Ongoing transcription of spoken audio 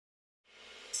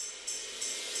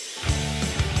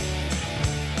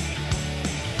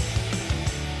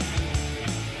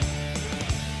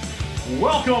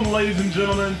Welcome, ladies and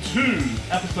gentlemen, to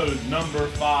episode number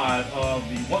 5 of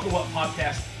the What the What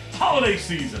podcast holiday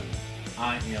season.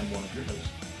 I am one of your hosts,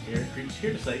 Eric Creech,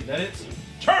 here to say that it's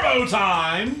Turbo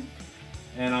Time!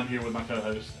 And I'm here with my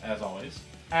co-host, as always,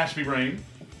 Ashby Brain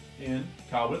and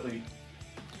Kyle Whitley.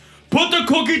 Put the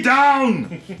cookie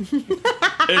down!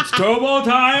 It's Turbo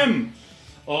Time!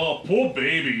 Oh, poor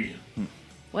baby.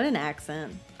 What an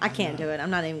accent. I can't do it. I'm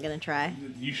not even going to try.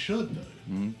 You should,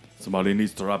 though. Somebody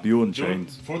needs to wrap you in Do it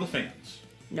chains. for the fans.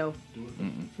 No. Do it for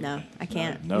No, the I fans.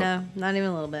 can't. No. No, not even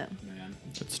a little bit. Man,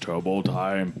 It's Turbo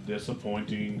Time.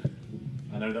 disappointing.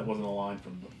 I know that wasn't a line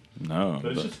from them, No,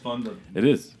 but it's but just fun to it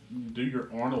is. do your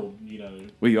Arnold, you know.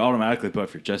 Well, you automatically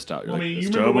puff your chest out. You're I like, mean, it's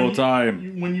you remember Turbo when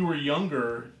Time. when you were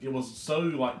younger, it was so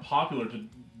like popular to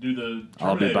do the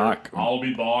I'll be Terminator. back. I'll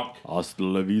be back. Hasta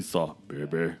la vista,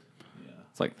 baby. Yeah.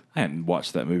 It's like, I hadn't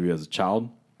watched that movie as a child,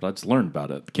 but I just learned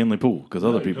about it. Kenley Pool, because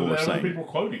other people were Other saying people were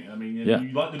quoting it. I mean, Yeah.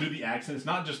 you like to do the accent. It's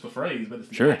not just the phrase, but it's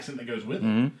the Sure. accent that goes with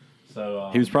it. So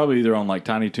He was probably either on like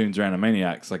Tiny Toons or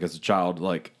Animaniacs, like as a child,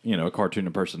 like, you know, a cartoon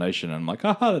impersonation. And I'm like,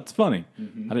 haha, that's funny.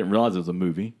 I didn't realize it was a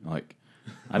movie. Like,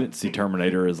 I didn't see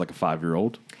Terminator as like a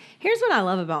 5-year-old. Here's what I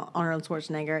love about Arnold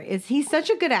Schwarzenegger is he's such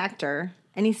a good actor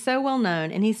and he's so well known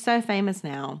and he's so famous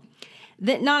now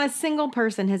that not a single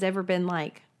person has ever been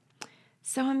like,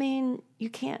 so I mean, you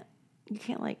can't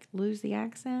like lose the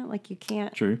accent, like you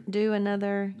can't True. do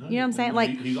another. You know what I'm saying? no, Like,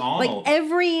 he's like Arnold.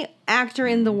 every actor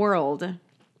in the world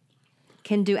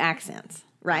can do accents,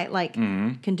 right? Like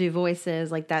can do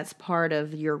voices, like that's part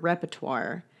of your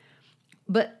repertoire.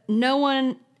 But no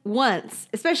one once,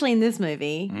 especially in this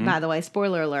movie, by the way,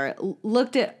 spoiler alert,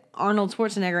 looked at Arnold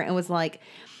Schwarzenegger and was like,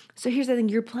 "So here's the thing: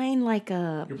 you're playing like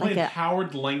a you're playing like a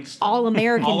Howard Langston,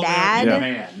 all-American All-American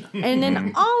dad." man. and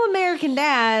an all-American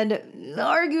dad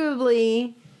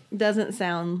arguably doesn't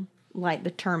sound like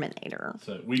the Terminator.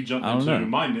 So we jumped I don't into know.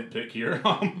 my nitpick here,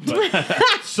 but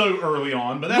so early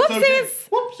on. But that's okay.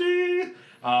 Whoopsie.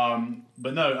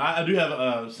 But no, I do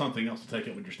have something else to take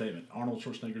up with your statement. Arnold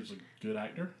Schwarzenegger's a good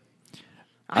actor.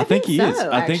 I think he so, is.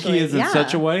 I think actually, he is in yeah.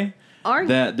 such a way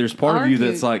that there's part of you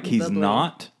that's like, he's Arguably.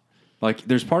 not. Like,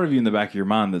 there's part of you in the back of your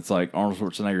mind that's like, Arnold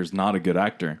Schwarzenegger's not a good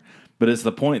actor. But it's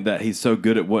the point that he's so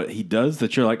good at what he does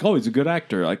that you're like, oh, he's a good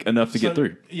actor, like enough to get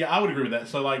through. Yeah, I would agree with that.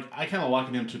 So, like, I kind of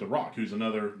liken him to The Rock, who's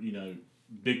another,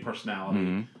 big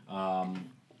personality.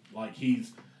 Like,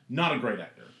 he's not a great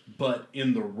actor, but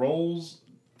in the roles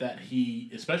that he,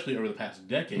 especially over the past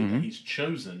decade, that he's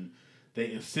chosen,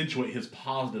 they accentuate his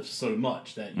positives so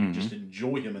much that you just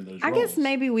enjoy him in those roles. I guess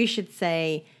maybe we should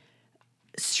say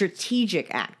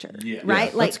strategic actor, Yeah.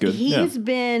 right? Yeah, like that's good. he's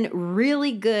been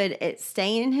really good at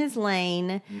staying in his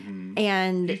lane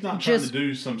and He's not trying just to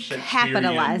do some Shakespearean,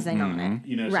 capitalizing on it.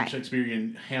 some right.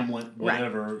 Shakespearean Hamlet,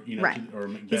 whatever, Right. or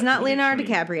Macbeth He's not to the Leonardo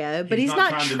extreme. DiCaprio, but he's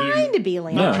not trying to be Not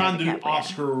Leonardo trying to do DiCaprio.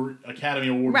 Oscar, Academy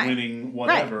Award Right. winning,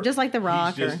 whatever. Right, just like The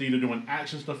Rock He's just or- either doing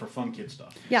action stuff or fun kid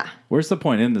stuff. Yeah. Where's the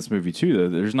point in this movie, too, though?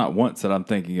 There's not once that I'm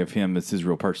thinking of him as his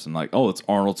real person. Like, oh, it's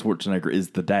Arnold Schwarzenegger is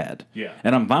the dad. Yeah.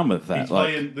 And I'm fine with that.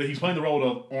 He's playing the role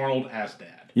of Arnold as dad.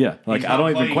 Yeah, like, He's I don't not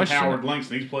even playing question Howard it.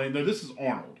 Langston. He's playing. No, this is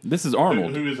Arnold. This is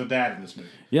Arnold. who is a dad in this movie.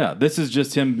 Yeah, this is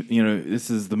just him, this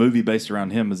is the movie based around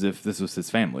him as if this was his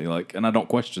family. Like, and I don't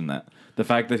question that. The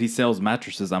fact that he sells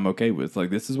mattresses, I'm okay with.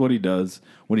 Like, this is what he does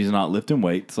when he's not lifting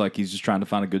weights. Like, he's just trying to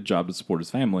find a good job to support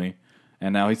his family.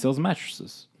 And now he sells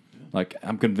mattresses. Like,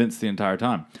 I'm convinced the entire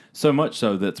time. So much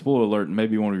so that, spoiler alert,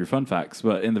 maybe one of your fun facts,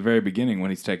 but in the very beginning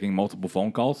when he's taking multiple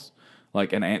phone calls,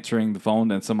 like, and answering the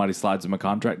phone and somebody slides him a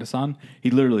contract to sign,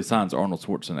 he literally signs Arnold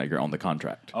Schwarzenegger on the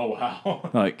contract. Oh wow.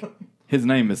 Like, his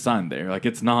name is signed there. Like,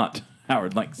 it's not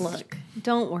Howard Langston. Look,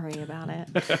 don't worry about it.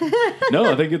 No,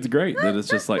 I think it's great that it's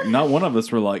just like, not one of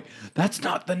us were like, that's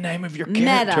not the name of your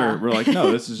character. Meta. We're like,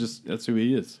 no, that's who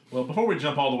he is. Well, before we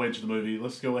jump all the way into the movie,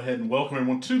 let's go ahead and welcome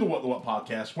everyone to the What the What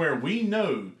podcast, where we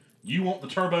know you want the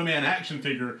Turbo Man action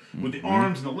figure with the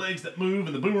arms and the legs that move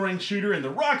and the boomerang shooter and the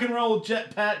rock and roll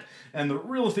jetpack and the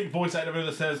realistic voice activator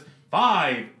that says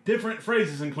 5 different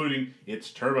phrases, including "It's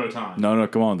Turbo Time." No,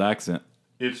 come on, the accent.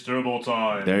 It's Turbo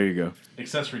Time. There you go.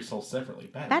 Accessories sold separately.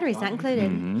 Batteries not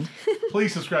included.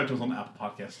 Please subscribe to us on Apple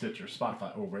Podcasts, Stitcher,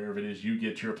 Spotify, or wherever it is you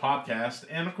get your podcast.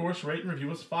 And, of course, rate and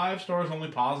review us 5 stars only,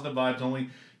 positive vibes only.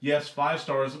 Yes, 5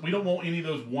 stars. We don't want any of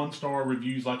those 1-star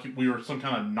reviews like we were some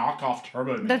kind of knockoff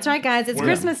Turbo Man. That's right, guys. It's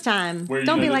Christmas time.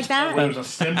 Don't be like that. Where there's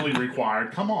assembly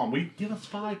required. Come on, give us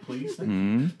 5, please. Thank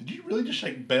you. Did you really just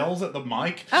shake bells at the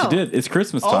mic? Oh. She did. It's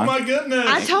Christmas Oh time. my goodness!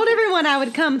 I told everyone I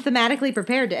would come thematically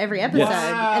prepared to every episode,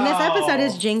 and this episode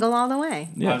is Jingle All the Way.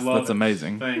 Yes, that's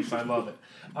amazing. Thanks, I love it.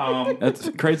 That's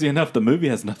crazy enough. The movie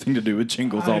has nothing to do with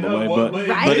jingles all the way, but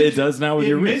Right? it does now with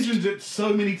your It wrist. mentions it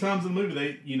so many times in the movie.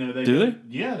 They Do they?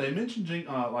 Yeah, they mention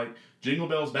like Jingle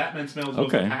Bells, Batman Smells was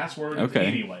Okay. the password. Okay.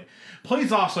 Anyway,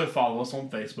 please also follow us on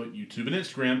Facebook, YouTube, and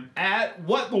Instagram at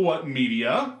What the What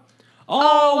Media.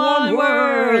 All one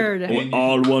word.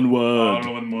 All one word.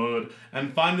 All one word.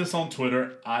 And find us on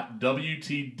Twitter at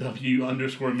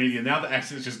WTW_media. Now the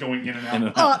accent's just going in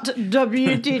and out.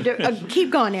 Keep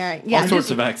going, Eric. Yeah, All sorts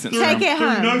of accents. Take it Through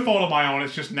home. no fault of my own,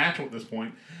 it's just natural at this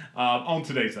point. On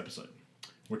today's episode,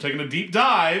 we're taking a deep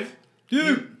dive.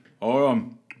 Deep.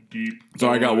 Deep.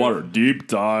 Sorry, I got dive water. Deep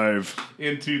dive.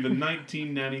 into the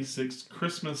 1996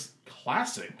 Christmas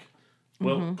classic.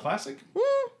 Well, classic?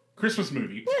 Christmas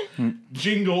movie.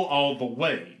 Jingle All the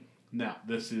Way. Now,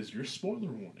 this is your spoiler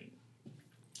warning.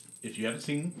 If you haven't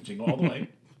seen Jingle All the Way,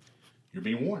 you're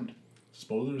being warned.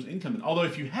 Spoilers incoming. Although,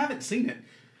 if you haven't seen it,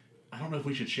 I don't know if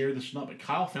we should share this or not, but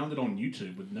Kyle found it on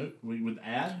YouTube with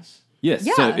ads. Yes,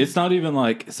 Yeah. so it's not even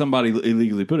like somebody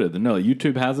illegally put it. No,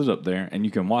 YouTube has it up there, and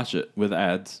you can watch it with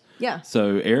ads. Yeah.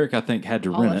 So Eric, I think, had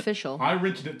to All rent it. official. I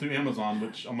rented it through Amazon,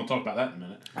 which I'm going to talk about that in a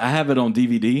minute. I have it on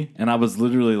DVD, and I was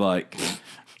literally like,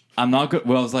 I'm not good.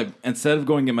 Well, I was like, instead of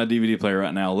going get my DVD player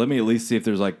right now, let me at least see if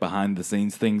there's like behind the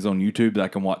scenes things on YouTube that I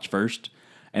can watch first.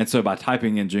 And so by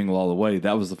typing in Jingle All the Way,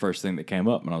 that was the first thing that came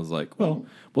up. And I was like, well,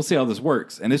 we'll see how this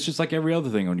works. And it's just like every other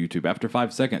thing on YouTube. After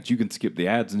 5 seconds, you can skip the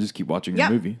ads and just keep watching your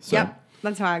movie. So, Yep.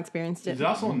 That's how I experienced it. Is it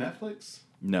also on Netflix?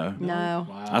 no. No.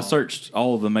 Wow. I searched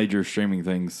all of the major streaming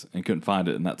things and couldn't find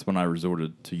it. And that's when I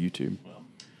resorted to YouTube.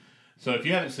 So if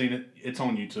you haven't seen it, it's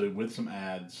on YouTube with some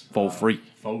ads. For free.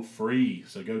 For free.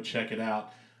 So go check it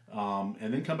out.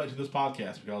 And then come back to this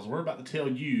podcast because we're about to tell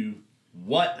you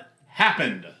what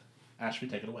happened. Ashby,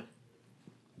 take it away.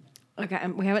 Okay,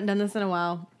 we haven't done this in a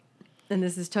while, and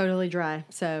this is totally dry.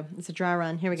 So it's a dry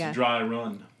run. Here we It's go. a dry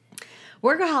run.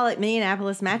 Workaholic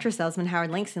Minneapolis mattress salesman Howard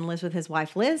Langston lives with his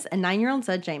wife Liz and 9-year-old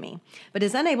son Jamie, but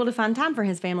is unable to find time for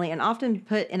his family and often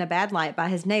put in a bad light by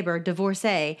his neighbor,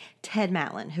 divorcee Ted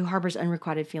Matlin, who harbors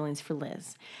unrequited feelings for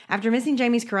Liz. After missing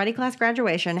Jamie's karate class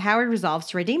graduation, Howard resolves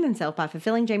to redeem himself by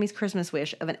fulfilling Jamie's Christmas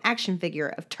wish of an action figure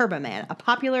of Turbo Man, a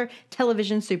popular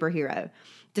television superhero.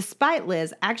 Despite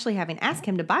Liz actually having asked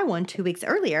him to buy one 2 weeks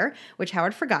earlier, which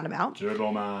Howard forgot about.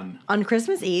 Turbo Man. On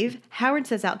Christmas Eve, Howard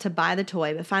sets out to buy the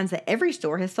toy, but finds that every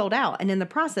store has sold out, and in the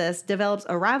process develops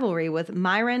a rivalry with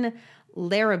Myron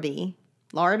Larrabee,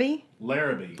 a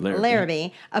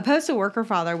postal worker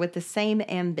father with the same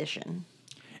ambition.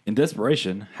 In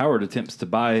desperation, Howard attempts to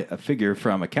buy a figure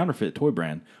from a counterfeit toy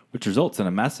brand, which results in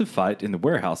a massive fight in the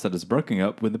warehouse that is broken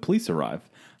up when the police arrive.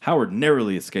 Howard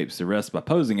narrowly escapes arrest by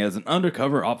posing as an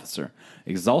undercover officer.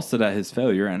 Exhausted at his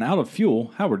failure and out of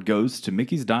fuel, Howard goes to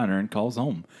Mickey's diner and calls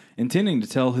home, intending to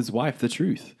tell his wife the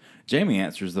truth. Jamie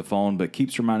answers the phone but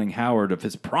keeps reminding Howard of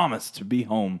his promise to be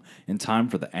home in time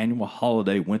for the annual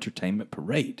holiday wintertainment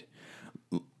parade.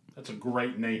 That's a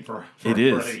great name for It a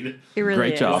is. parade. It really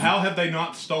Great is. job. Well, how have they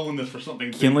not stolen this for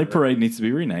something Kinley bigger? Parade needs to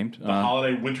be renamed. The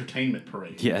Holiday Wintertainment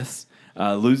Parade. Yes.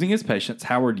 Losing his patience,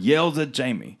 Howard yells at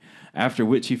Jamie, after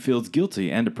which he feels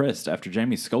guilty and depressed after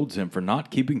Jamie scolds him for not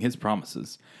keeping his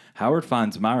promises. Howard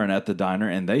finds Myron at the diner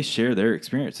and they share their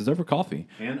experiences over coffee.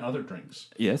 And other drinks.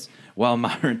 Yes, while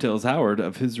Myron tells Howard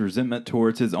of his resentment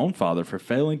towards his own father for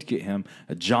failing to get him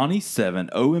a Johnny 7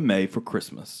 OMA for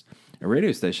Christmas. A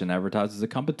radio station advertises a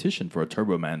competition for a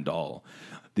Turbo Man doll.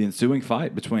 The ensuing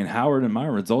fight between Howard and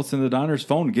Myron results in the diner's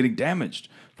phone getting damaged,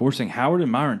 forcing Howard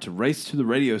and Myron to race to the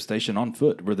radio station on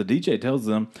foot, where the DJ tells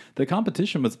them the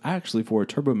competition was actually for a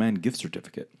Turbo Man gift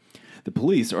certificate. The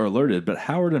police are alerted, but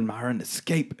Howard and Myron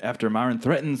escape after Myron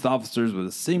threatens the officers with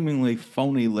a seemingly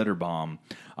phony letter bomb.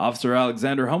 Officer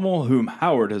Alexander Hummel, whom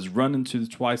Howard has run into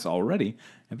twice already,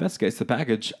 investigates the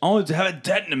package, only to have it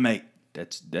detonate.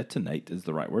 Detonate is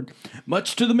the right word.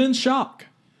 Much to the men's shock.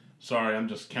 Sorry, I'm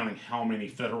just counting how many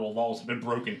federal laws have been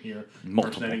broken here.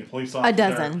 Multiple. Impersonating a police officer. A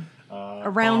dozen.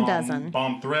 Around dozen.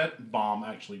 Bomb threat. Bomb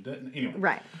actually didn't. Anyway.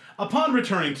 Right. Upon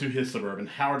returning to his Suburban,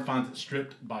 Howard finds it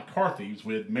stripped by car thieves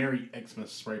with Merry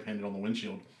Xmas spray painted on the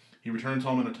windshield. He returns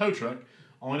home in a tow truck,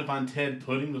 only to find Ted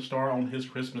putting the star on his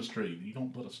Christmas tree. You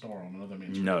don't put a star on another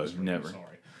man's No, Christmas tree. never. I'm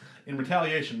sorry. In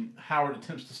retaliation, Howard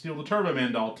attempts to steal the Turbo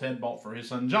Man doll Ted bought for his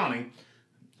son Johnny.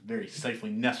 very safely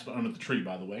nestled under the tree,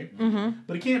 by the way. Mm-hmm.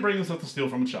 But he can't bring himself to steal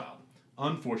from a child.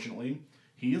 Unfortunately,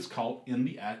 he is caught in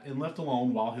the act and left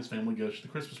alone while his family goes to the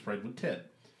Christmas parade with Ted.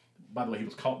 By the way, he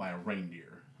was caught by a reindeer.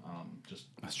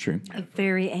 That's true. A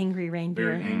very angry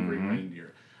reindeer. Very angry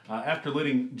reindeer. After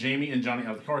letting Jamie and Johnny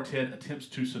out of the car, Ted attempts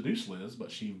to seduce Liz,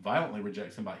 but she violently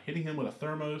rejects him by hitting him with a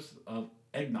thermos of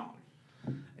eggnog.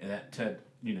 And that Ted,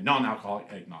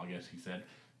 non-alcoholic eggnog, as he said,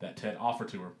 that Ted offered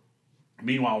to her.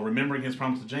 Meanwhile, remembering his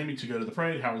promise to Jamie to go to the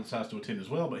parade, Howard decides to attend as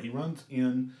well, but he runs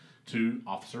into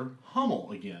Officer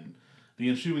Hummel again. The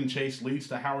ensuing chase leads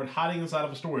to Howard hiding inside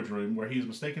of a storage room where he is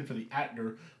mistaken for the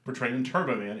actor portrayed in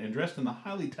Turbo Man and dressed in the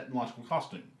highly technological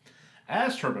costume.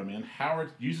 As Turbo Man,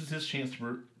 Howard uses his chance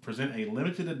to present a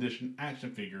limited edition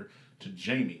action figure to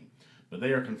Jamie, but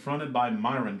they are confronted by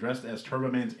Myron dressed as Turbo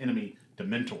Man's enemy,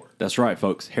 Dementor. That's right,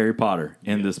 folks. Harry Potter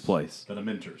in this place. The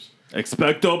Dementors.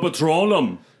 Expecto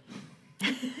Patronum.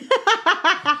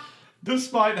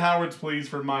 Despite Howard's pleas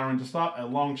for Myron to stop, a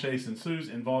long chase ensues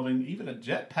involving even a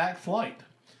jetpack flight.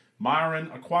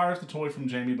 Myron acquires the toy from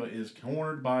Jamie but is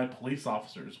cornered by police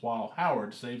officers while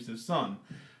Howard saves his son.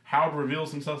 Howard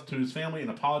reveals himself to his family and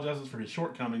apologizes for his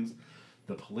shortcomings.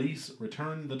 The police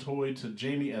return the toy to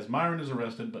Jamie as Myron is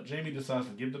arrested, but Jamie decides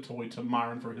to give the toy to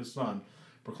Myron for his son,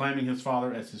 proclaiming his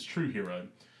father as his true hero.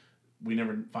 We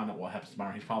never find out what happens to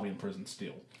Myron. He's probably in prison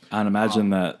still. I'd imagine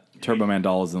that Turbo Man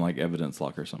doll is in like evidence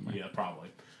locker somewhere. Yeah, probably.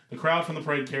 The crowd from the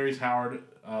parade carries Howard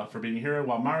for being a hero,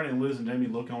 while Myron and Liz and Jamie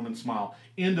look on and smile.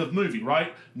 End of movie,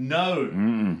 right?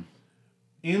 No.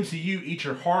 MCU, eat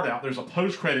your heart out. There's a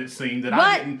post-credit scene that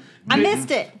I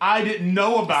missed it. I didn't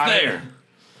know about It's it. there.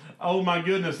 Oh my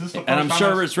goodness, this is the first And I'm time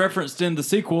sure it's referenced in the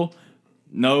sequel.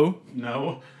 No.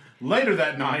 No. Later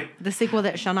that night, The sequel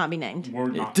that shall not be named.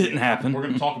 It didn't happen. We're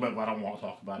going to talk about it, but I don't want to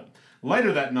talk about it.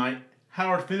 Later that night,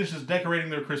 Howard finishes decorating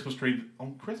their Christmas tree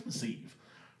on Christmas Eve.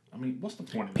 I mean, what's the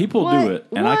point of that? People What? do it,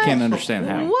 and I What? can't understand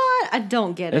how. What? I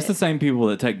don't get It's it. the same people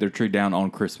that take their tree down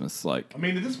on Christmas. Like, I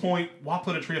mean, at this point, why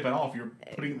put a tree up at all if you're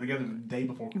putting it together the day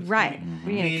before Christmas? Right. Eve?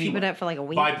 We're going to keep it Anyway, up for like a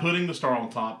week. by putting the star on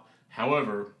top.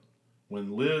 However,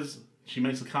 when Liz, she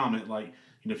makes a comment like,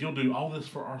 if you'll do all this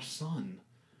for our son,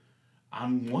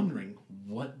 I'm wondering,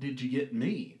 what did you get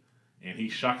me? And he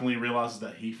shockingly realizes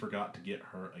that he forgot to get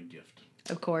her a gift.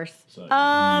 Of course. So,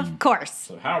 Of course.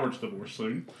 so Howard's divorced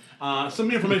soon. Some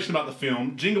information about the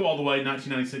film. Jingle All the Way,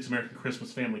 1996 American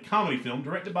Christmas family comedy film,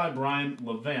 directed by Brian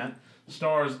Levant,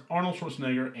 stars Arnold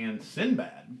Schwarzenegger and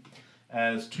Sinbad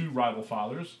as two rival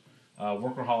fathers,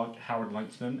 workaholic Howard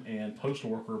Langston and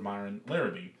postal worker Myron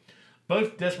Larrabee,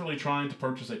 both desperately trying to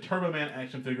purchase a Turbo Man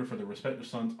action figure for their respective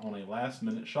sons on a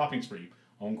last-minute shopping spree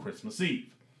on Christmas Eve.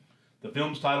 The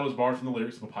film's title is borrowed from the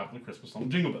lyrics of a popular Christmas song,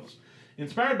 Jingle Bells.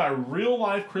 Inspired by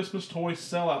real-life Christmas toy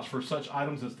sellouts for such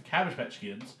items as the Cabbage Patch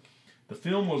Kids, the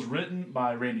film was written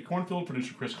by Randy Cornfield.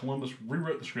 Producer Chris Columbus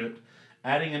rewrote the script,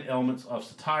 adding in elements of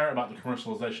satire about the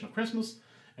commercialization of Christmas,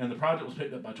 and the project was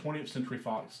picked up by 20th Century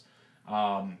Fox.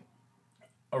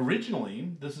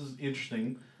 Originally, this is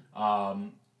interesting,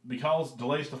 because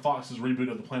delays to Fox's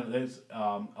reboot of the Planet of the Apes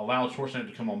allowed Schwarzenegger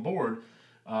to come on board,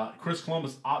 Chris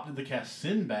Columbus opted to cast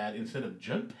Sinbad instead of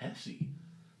Joe Pesci.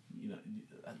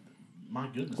 My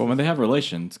goodness. well, when they have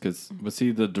relations, because was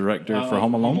he the director for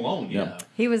Home Alone? Home Alone, yeah.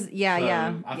 He was, So,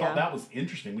 yeah. I thought that was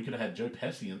interesting. We could have had Joe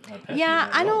Pesci in. Pesci Yeah,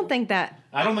 in that I role. don't think that.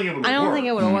 I don't think it would. I don't think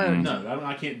it would have worked. No,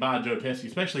 I can't buy Joe Pesci,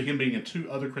 especially him being in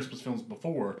two other Christmas films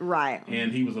before. Right.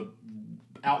 And he was a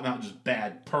out and out just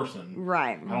bad person.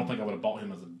 Right. I don't think I would have bought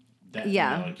him as a dad.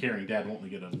 Yeah. A caring dad wanting to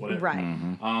get a whatever.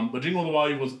 Right. But Jingle All the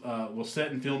Way was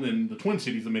set and filmed in the Twin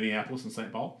Cities of Minneapolis and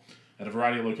St. Paul at a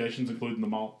variety of locations, including the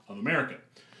Mall of America.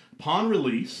 Upon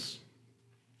release,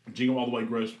 Jingle All the Way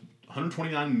grossed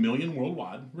 $129 million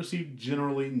worldwide, received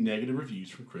generally negative reviews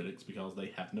from critics because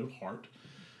they have no heart.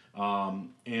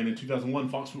 And in 2001,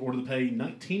 Fox was ordered to pay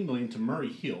 $19 million to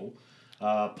Murray Hill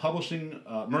Publishing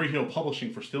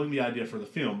for stealing the idea for the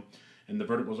film, and the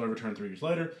verdict was overturned 3 years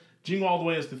later. Jingle All the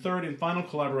Way is the third and final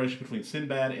collaboration between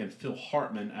Sinbad and Phil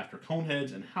Hartman after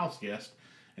Coneheads and Houseguest,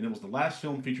 and it was the last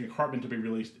film featuring Hartman to be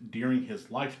released during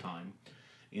his lifetime.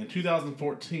 In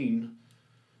 2014,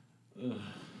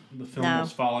 the film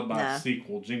was followed by a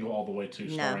sequel, Jingle All the Way 2,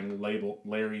 starring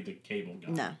Larry the Cable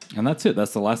Guy. No. And that's it.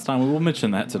 That's the last time we will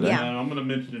mention that today. Yeah. I'm going to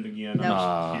mention it again.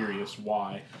 I'm just curious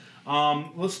why.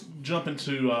 Let's jump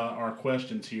into our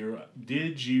questions here.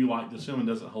 Did you like this film, and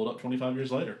does it hold up 25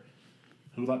 years later?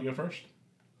 Who would like to go first?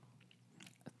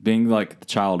 Being like the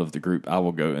child of the group, I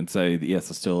will go and say that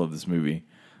yes, I still love this movie.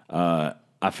 I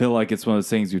feel like it's one of those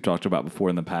things we've talked about before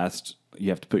in the past. You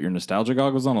have to put your nostalgia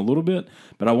goggles on a little bit,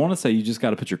 but I want to say you just got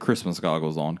to put your Christmas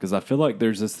goggles on, because I feel like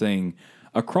there's this thing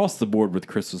across the board with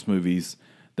Christmas movies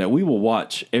that we will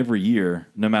watch every year,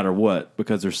 no matter what,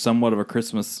 because there's somewhat of a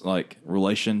Christmas like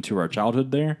relation to our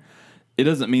childhood there. It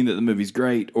doesn't mean that the movie's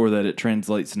great or that it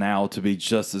translates now to be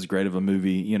just as great of a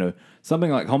movie. You know,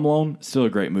 something like Home Alone, still a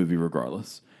great movie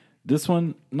regardless. This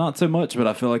one, not so much, but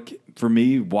I feel like for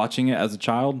me, watching it as a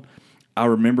child, I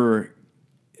remember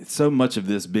so much of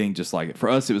this being just like, for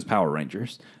us, it was Power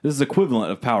Rangers. This is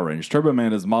equivalent of Power Rangers. Turbo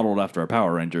Man is modeled after a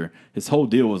Power Ranger. His whole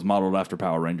deal was modeled after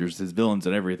Power Rangers, his villains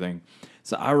and everything.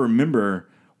 So I remember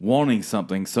wanting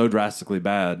something so drastically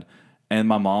bad and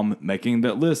my mom making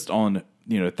that list on,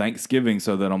 Thanksgiving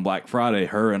so that on Black Friday,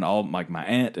 her and all like my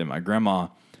aunt and my grandma,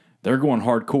 they're going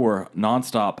hardcore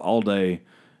nonstop all day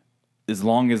as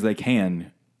long as they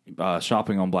can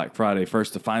shopping on Black Friday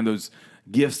first to find those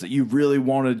gifts that you really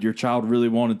wanted, your child really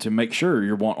wanted, to make sure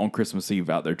you're on Christmas Eve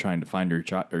out there trying to find your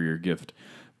child or your gift.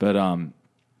 But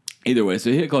either way, so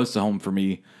it hit close to home for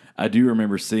me. I do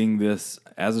remember seeing this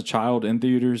as a child in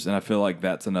theaters, and I feel like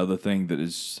that's another thing that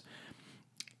is,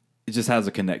 it just has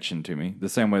a connection to me. The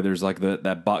same way there's like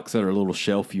that box set or little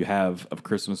shelf you have of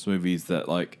Christmas movies that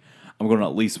like I'm going to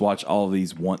at least watch all of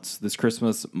these once this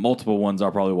Christmas. Multiple ones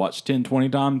I'll probably watch 10, 20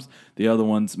 times. The other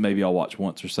ones maybe I'll watch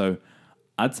once or so.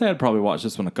 I'd say I'd probably watch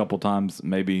this one a couple times,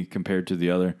 maybe compared to the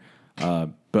other.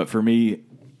 But for me,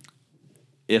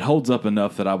 it holds up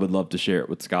enough that I would love to share it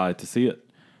with Sky to see it.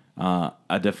 I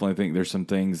definitely think there's some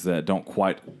things that don't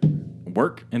quite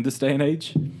work in this day and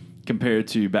age compared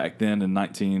to back then in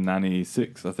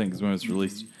 1996, I think is when it was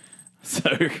released. So,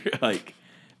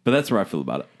 but that's where I feel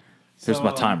about it. Here's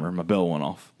my timer. My bell went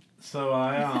off. So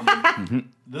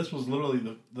this was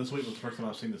literally this week was the first time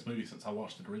I've seen this movie since I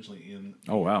watched it originally in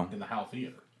the Howe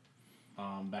Theater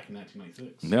back in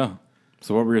 1996. Yeah.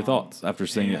 So what were your thoughts after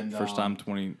seeing it first time?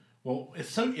 Well, it's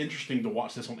so interesting to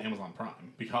watch this on Amazon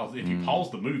Prime because if you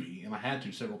pause the movie, and I had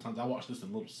to several times, I watched this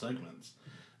in little segments.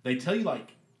 They tell you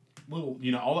like little,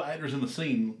 all the actors in the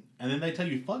scene, and then they tell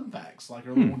you fun facts like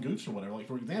or little goofs or whatever. Like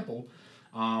for example,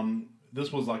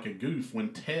 this was like a goof when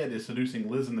Ted is seducing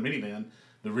Liz in the minivan.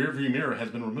 The rear view mirror has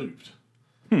been removed.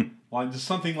 Like just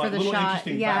something like little shot.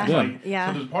 interesting Yeah. facts. Yeah.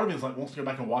 So there's part of me that's like wants to go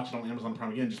back and watch it on Amazon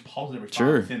Prime again. Just pause it every 5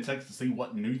 Sure. to 10 seconds to see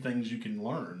what new things you can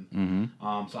learn.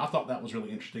 So I thought that was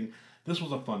really interesting. This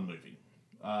was a fun movie.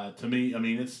 To me, I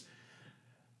mean, it's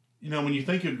when you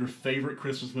think of your favorite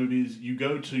Christmas movies, you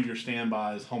go to your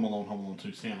standbys: Home Alone, Home Alone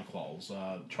 2, Santa Claus,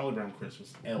 Charlie Brown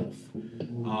Christmas, Elf.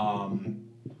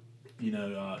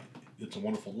 It's a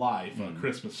Wonderful Life,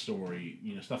 Christmas Story,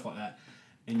 stuff like that.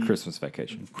 And Christmas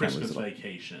Vacation. Christmas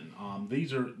Vacation.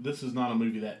 This is not a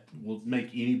movie that will make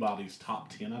anybody's top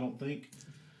 10, I don't think.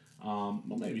 Well,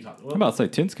 maybe top. Well, I'm about to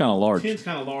say 10's kind of large. 10's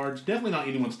kind of large. Definitely not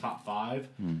anyone's top 5.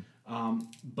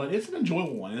 But it's an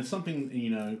enjoyable one. It's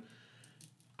something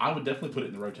I would definitely put it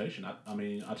in the rotation.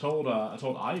 I told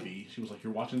Ivy, she was like,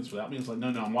 "You're watching this without me?" I was like, "No,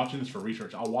 I'm watching this for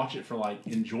research. I'll watch it for like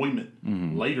enjoyment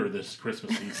later this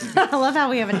Christmas season." I love how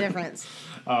we have a difference.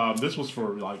 This was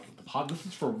for like the pod. This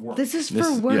is for work. This is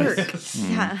for work. Yes.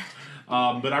 Yeah.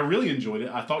 But I really enjoyed it.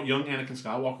 I thought young Anakin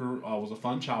Skywalker was a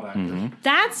fun child actor.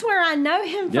 That's where I know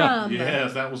him from.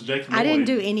 Yes, that was Jake Lloyd. I didn't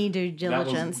do any due That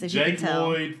diligence, was if you Jake can tell.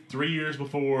 Lloyd 3 years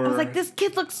before. I was like, this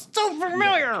kid looks so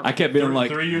familiar. I kept being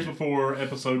like, 3 years before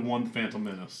Episode 1, Phantom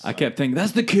Menace. I kept thinking,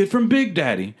 that's the kid from Big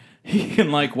Daddy. He can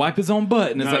like wipe his own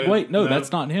butt, and it's like, wait, no,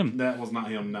 that's not him. That was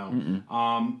not him. No.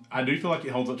 I do feel like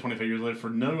it holds up 25 years later for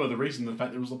no other reason than the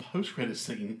fact there was a post-credit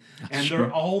scene, and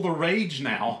they're all the rage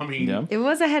now. I mean, It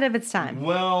was ahead of its time.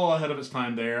 well ahead of its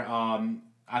time there.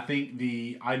 I think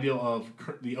the ideal of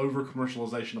the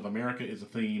over-commercialization of America is a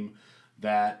theme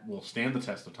that will stand the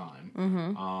test of time.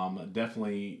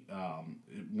 Definitely,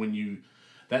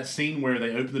 that scene where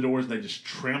they open the doors and they just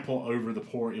trample over the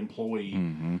poor employee.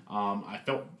 I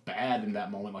felt bad in that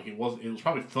moment. Like it was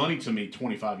probably funny to me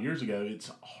 25 years ago.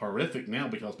 It's horrific now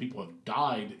because people have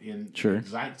died in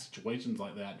exact situations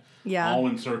like that. Yeah. All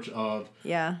in search of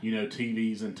Yeah.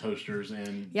 TVs and toasters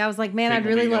and Yeah, I was like, man, I'd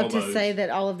people really being love to elbows. say that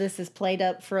all of this is played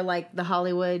up for like the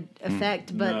Hollywood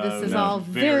effect, but No, this is no, all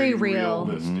very real.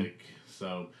 realistic.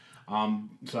 So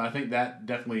I think that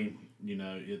definitely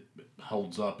it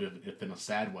holds up if in a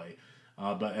sad way.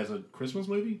 But as a Christmas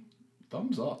movie,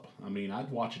 thumbs up. I mean,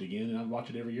 I'd watch it again, and I'd watch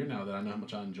it every year now that I know how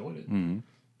much I enjoyed it.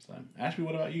 So, Ashby,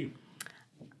 what about you?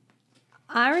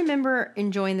 I remember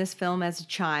enjoying this film as a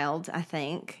child, I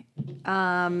think.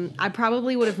 I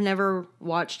probably would have never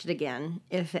watched it again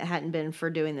if it hadn't been for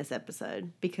doing this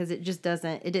episode, because it just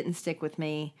didn't stick with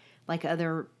me like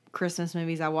other Christmas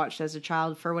movies I watched as a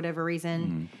child for whatever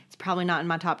reason. It's probably not in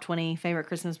my top 20 favorite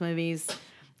Christmas movies.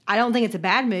 I don't think it's a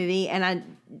bad movie,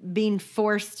 and being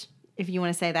forced, if you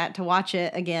want to say that, to watch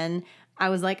it again, I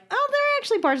was like, oh, there are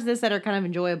actually parts of this that are kind of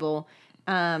enjoyable.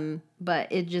 But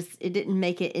it didn't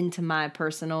make it into my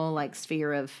personal like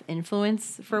sphere of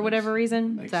influence for whatever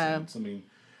reason. Makes sense. I mean,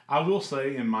 I will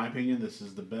say, in my opinion, this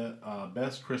is the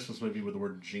best Christmas movie with the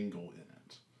word jingle in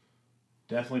it.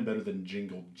 Definitely better than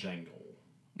Jingle Jangle.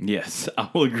 Yes, I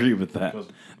will agree with that.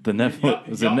 The Netflix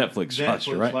was a Netflix last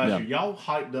year, right? Last year. Y'all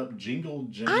hyped up Jingle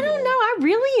Jangle. I don't know. I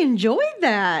really enjoyed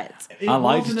that. It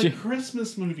wasn't a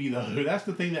Christmas movie though. That's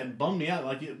the thing that bummed me out.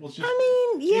 Like it was just.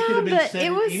 I mean, yeah, but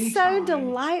it was so time.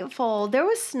 delightful. There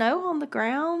was snow on the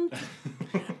ground.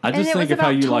 I just think of how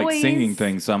you like singing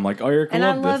things, so I'm like, oh, Erica, and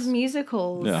love I this. love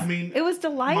musicals. Yeah. I mean, it was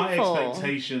delightful. My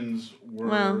expectations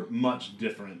were much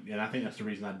different, and I think that's the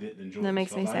reason I didn't enjoy it. That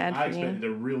makes me sad I for you. expected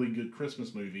a really good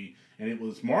Christmas movie, and it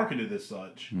was marketed as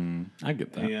such. I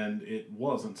get that, and it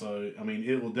wasn't. So, I mean,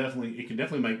 it can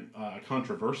definitely make a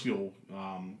controversial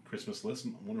Christmas list.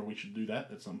 I wonder if we should do that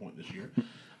at some point this year.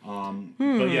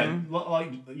 But yeah,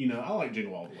 I like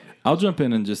Jingle All the Way. I'll jump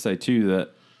in and just say too that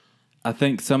I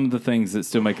think some of the things that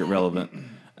still make it relevant,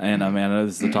 and I mean, I know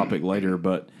this is the topic later,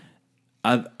 but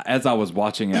as I was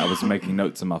watching it, I was making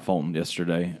notes in my phone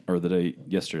yesterday,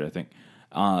 I think.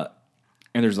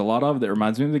 And there's a lot of it that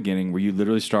reminds me of the beginning where you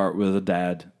literally start with a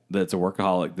dad that's a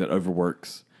workaholic that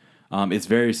overworks. It's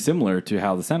very similar to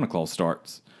how the Santa Claus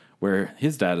starts, where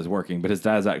his dad is working, but his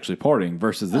dad's actually partying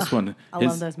versus this one. I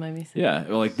love those movies. Yeah,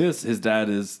 like this, his dad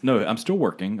is, no, I'm still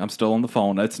working. I'm still on the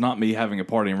phone. It's not me having a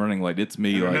party and running late. It's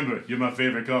me. And remember, you're my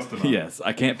favorite customer. Yes,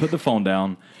 I can't put the phone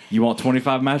down. You want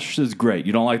 25 mattresses? Great.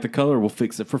 You don't like the color? We'll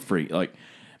fix it for free. Like,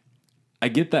 I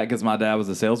get that because my dad was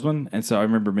a salesman, and so I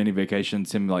remember many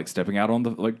vacations him like stepping out on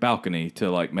the like balcony to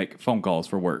like make phone calls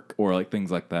for work or like things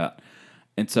like that.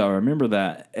 And so I remember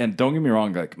that, and don't get me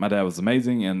wrong, like my dad was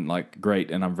amazing and like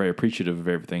great, and I'm very appreciative of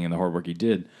everything and the hard work he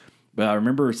did. But I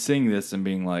remember seeing this and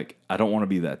being like, I don't want to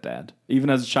be that dad. Even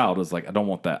as a child, I was like, I don't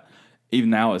want that. Even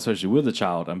now, especially with a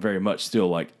child, I'm very much still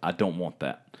like, I don't want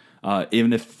that.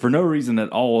 Even if for no reason at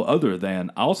all other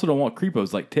than, I also don't want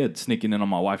creepos like Ted sneaking in on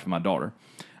my wife and my daughter.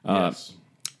 Yes.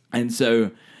 And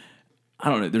so, I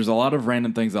don't know, there's a lot of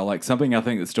random things I like. Something I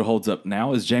think that still holds up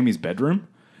now is Jamie's bedroom.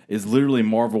 Is literally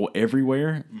Marvel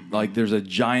everywhere. Like there's a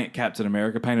giant Captain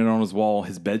America painted on his wall.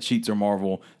 His bed sheets are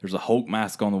Marvel. There's a Hulk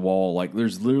mask on the wall. Like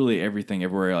there's literally everything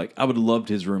everywhere. Like I would have loved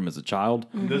his room as a child.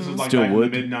 This is like Still back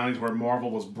would. in the mid-90s where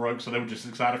Marvel was broke, so they were just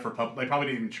excited for they probably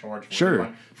didn't even charge for Sure. it.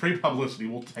 Like, free publicity,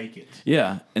 we'll take it.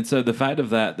 Yeah, and so the fact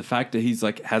that he's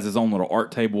like has his own little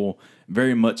art table,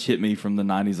 very much hit me from the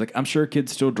 90s. Like I'm sure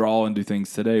kids still draw and do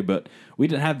things today, but we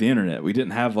didn't have the internet. We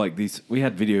didn't have like these. We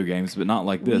had video games, but not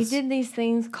like this. We did these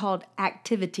things called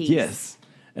activities. Yes,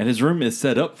 and his room is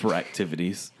set up for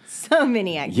activities. So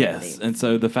many activities. Yes, and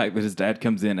so the fact that his dad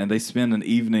comes in and they spend an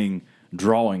evening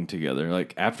drawing together,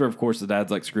 like after, of course, the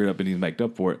dad's like screwed up and he's made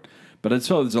up for it. But I just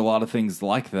felt there's a lot of things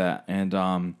like that, and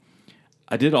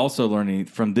I did also learn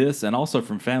from this and also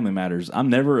from Family Matters. I'm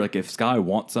never like if Sky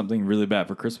wants something really bad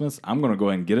for Christmas, I'm going to go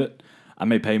ahead and get it. I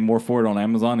may pay more for it on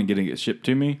Amazon and getting it shipped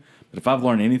to me. But if I've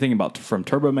learned anything from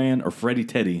Turbo Man or Freddy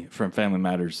Teddy from Family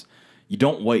Matters, you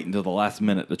don't wait until the last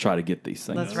minute to try to get these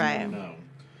things. That's right. No.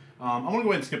 I'm going to go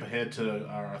ahead and skip ahead to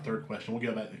our third question. We'll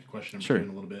get back to the question in between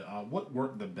a little bit. What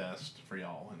worked the best for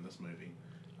y'all in this movie?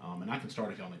 And I can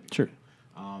start if y'all need me. Sure.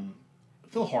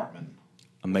 Phil Hartman.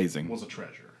 Amazing. Was a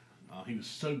treasure. He was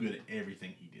so good at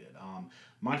everything he did.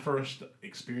 My first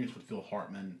experience with Phil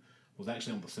Hartman was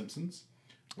actually on The Simpsons,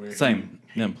 where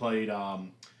he played.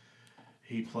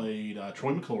 He played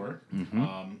Troy McClure.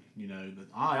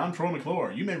 Hi, I'm Troy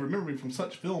McClure. You may remember me from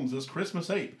such films as Christmas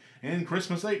Ape and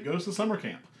Christmas Ape Goes to Summer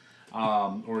Camp,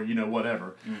 or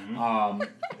whatever.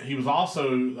 He was also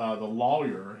the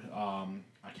lawyer.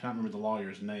 I can't remember the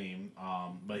lawyer's name,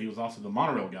 but he was also the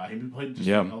monorail guy. He played just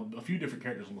a few different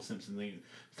characters on The Simpsons.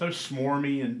 So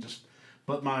smarmy and just.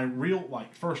 But my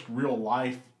first real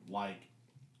life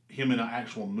him in an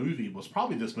actual movie was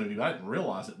probably this movie, but I didn't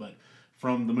realize it. But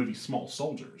from the movie Small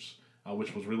Soldiers,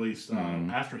 which was released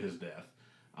after his death,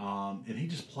 and he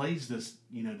just plays this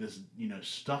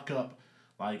stuck up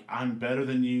like I'm better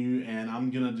than you and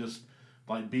I'm gonna just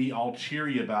like be all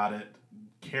cheery about it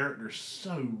character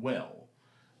so well.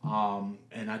 And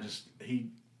he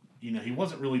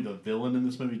wasn't really the villain in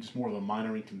this movie, just more of a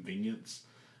minor inconvenience,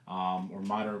 or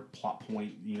minor plot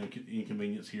point,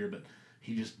 inconvenience here, but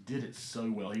he just did it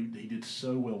so well. He did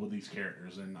so well with these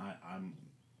characters, and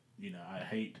I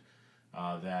hate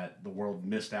that the world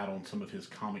missed out on some of his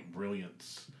comic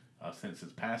brilliance since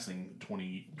his passing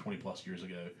 20 plus years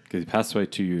ago. Because he passed away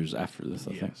 2 years after this,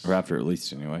 I think, or after at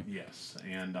least anyway. Yes,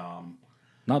 and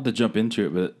not to jump into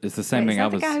it, but it's the same thing.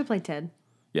 Is that the guy who played Ted?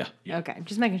 Yeah. Okay,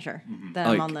 just making sure that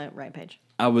Like- I'm on the right page.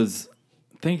 I was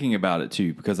thinking about it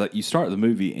too because you start the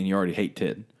movie and you already hate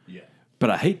Ted. Yeah. But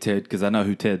I hate Ted because I know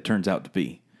who Ted turns out to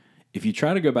be. If you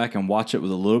try to go back and watch it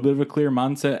with a little bit of a clear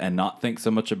mindset and not think so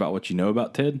much about what you know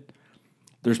about Ted,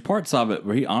 there's parts of it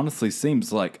where he honestly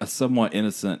seems like a somewhat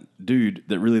innocent dude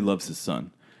that really loves his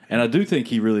son. And I do think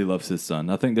he really loves his son.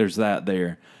 I think there's that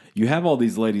there. You have all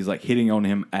these ladies like hitting on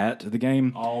him at the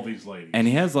game. All these ladies. And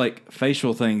he has like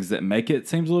facial things that make it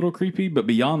seems a little creepy, but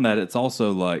beyond that, it's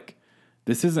also like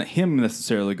this isn't him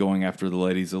necessarily going after the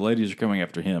ladies. The ladies are coming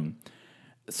after him.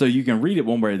 So you can read it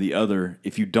one way or the other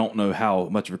if you don't know how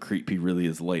much of a creep he really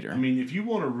is later. I mean, if you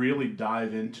want to really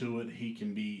dive into it, he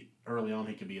can be early on.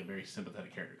 He can be a very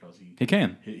sympathetic character because He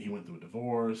can. He went through a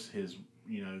divorce.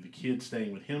 The kid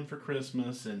staying with him for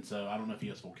Christmas, and so I don't know if he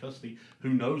has full custody. Who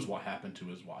knows what happened to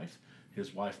his wife?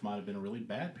 His wife might have been a really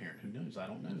bad parent. Who knows? I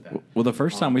don't know that. Well, the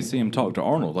first time we see him talk to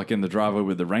Arnold, like in the driveway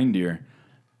with the reindeer,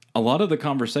 a lot of the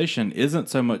conversation isn't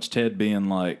so much Ted being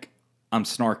like, I'm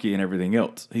snarky and everything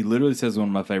else. He literally says one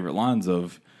of my favorite lines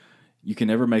of, you can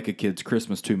never make a kid's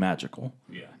Christmas too magical.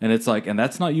 Yeah. And it's like, and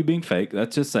that's not you being fake.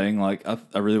 That's just saying like,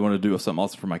 I really want to do something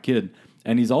awesome for my kid.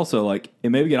 And he's also like, it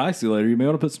may get icy later. You may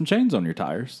want to put some chains on your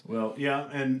tires. Well, yeah,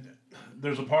 and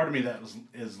there's a part of me that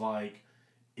is like,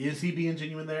 is he being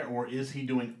genuine there, or is he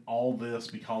doing all this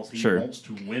because he Sure. wants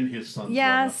to win his son's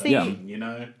Yeah, love see- affection, you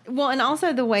know? Well, and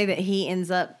also the way that he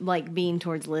ends up like being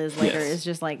towards Liz later Yes. is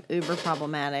just like uber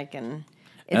problematic, and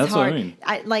it's That's what I hard. mean.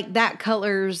 Like that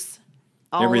colors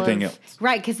all Everything of- else.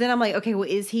 right? Because then I'm like, okay, well,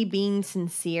 is he being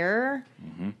sincere,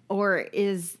 or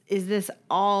is this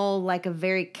all like a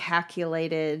very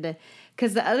calculated?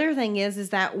 Because the other thing is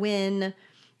that when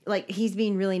like he's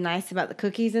being really nice about the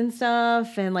cookies and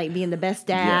stuff and like being the best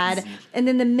dad. Yes. And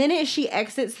then the minute she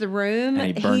exits the room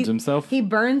And he burns himself? He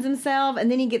burns himself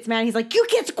and then he gets mad. He's like, you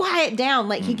kids quiet down.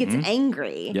 Like he gets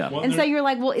angry. Yeah. Well, And so there- you're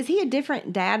like, well, is he a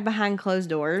different dad behind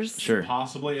closed doors? Sure.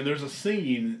 Possibly. And there's a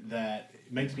scene that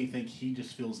makes me think he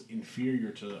just feels inferior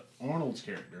to Arnold's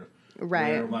character.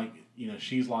 Right. Where, like,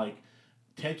 she's like,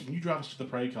 Ted, can you drive us to the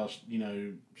parade? Because,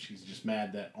 she's just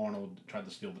mad that Arnold tried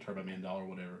to steal the Turbo Man doll or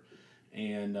whatever.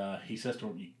 And he says to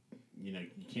her, you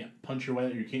can't punch your way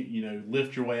out, you can't,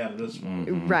 lift your way out of this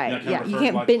one. Right. kind of Yeah. You refer to,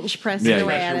 can't like, bench press Yeah, your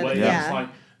way Press out your of way it. out. Yeah. It's like,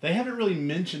 they haven't really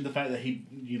mentioned the fact that he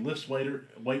lifts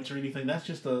weights or anything. That's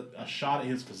just a shot at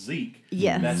his physique.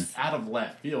 Yes. That's out of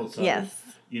left field. So, Yes.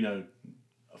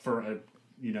 For a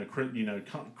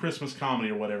Christmas comedy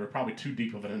or whatever, probably too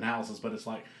deep of an analysis. But it's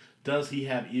like, does he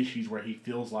have issues where he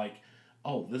feels like,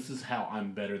 oh, this is how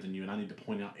I'm better than you, and I need to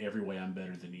point out every way I'm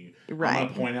better than you. I'm Right. going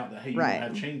to point out that, hey, you Right. don't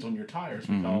have chains on your tires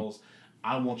because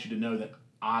I want you to know that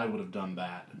I would have done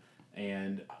that,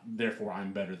 and therefore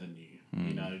I'm better than you.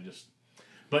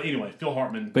 But anyway, Phil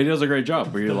Hartman But he does a great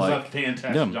job where you're does like, a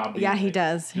fantastic yeah. job. being Yeah, he a-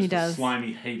 does. He just a does.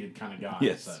 slimy, hated kind of guy.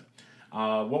 Yes.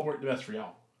 So, what worked the best for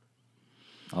y'all?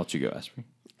 I'll let you go, Asprey.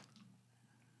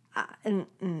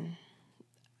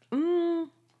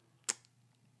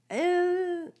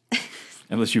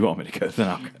 Unless you want me to go, then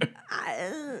I'll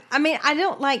go. I mean, I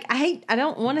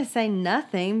don't want to say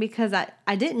nothing because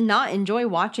I did not enjoy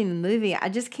watching the movie. I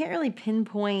just can't really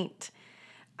pinpoint.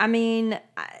 I mean,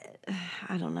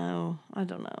 I don't know.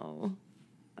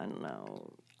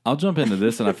 I'll jump into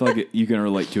this, and I feel like you can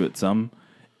relate to it some,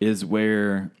 is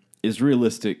where is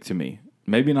realistic to me.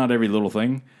 Maybe not every little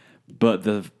thing, but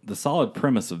the solid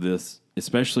premise of this,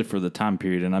 especially for the time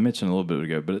period, and I mentioned a little bit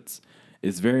ago, but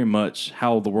it's very much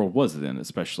how the world was then,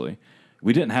 especially.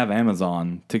 We didn't have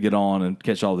Amazon to get on and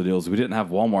catch all the deals. We didn't have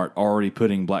Walmart already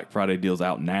putting Black Friday deals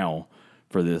out now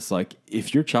for this. Like,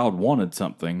 if your child wanted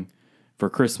something for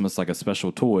Christmas, like a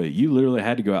special toy, you literally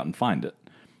had to go out and find it.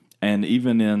 And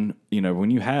even in, when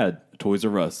you had Toys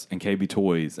R Us and KB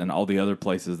Toys and all the other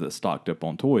places that stocked up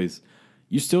on toys,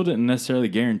 you still didn't necessarily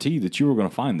guarantee that you were going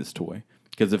to find this toy.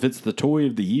 Because if it's the toy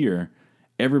of the year,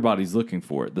 everybody's looking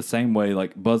for it. The same way,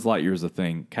 like, Buzz Lightyear is a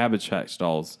thing, Cabbage Patch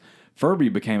dolls. Furby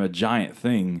became a giant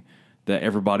thing that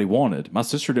everybody wanted. My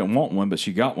sister didn't want one, but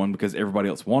she got one because everybody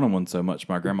else wanted one so much.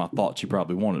 My grandma thought she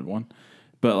probably wanted one.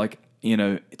 But, like,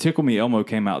 Tickle Me Elmo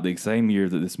came out the same year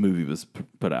that this movie was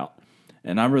put out.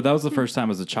 And I remember that was the first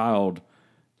time as a child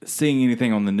seeing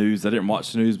anything on the news. I didn't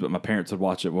watch the news, but my parents would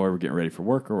watch it while we were getting ready for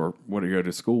work or when we go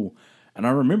to school. And I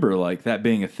remember like that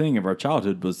being a thing of our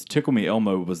childhood was Tickle Me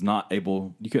Elmo was not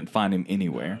able, you couldn't find him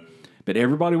anywhere. But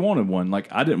everybody wanted one. Like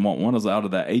I didn't want one. I was out of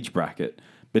that age bracket.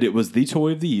 But it was the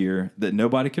toy of the year that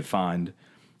nobody could find.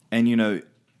 And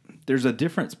there's a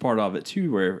difference part of it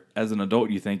too where as an adult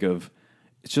you think of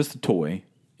it's just a toy.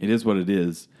 It is what it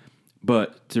is.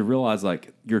 But to realize,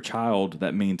 like, your child,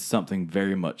 that means something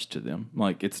very much to them.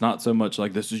 Like, it's not so much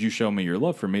like, this is you showing me your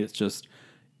love for me. It's just,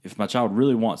 if my child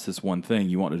really wants this one thing,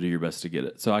 you want to do your best to get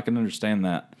it. So I can understand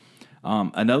that.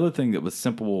 Another thing that was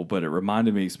simple, but it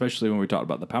reminded me, especially when we talked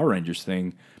about the Power Rangers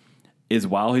thing, is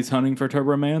while he's hunting for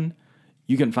Turbo Man,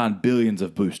 you can find billions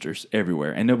of boosters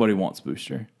everywhere, and nobody wants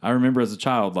Booster. I remember as a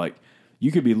child, like,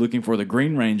 you could be looking for the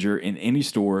Green Ranger in any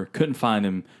store, couldn't find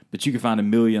him, but you could find a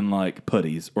million, like,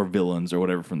 putties or villains or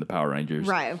whatever from the Power Rangers.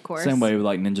 Right, of course. Same way with,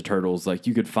 like, Ninja Turtles. Like,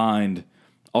 you could find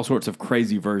all sorts of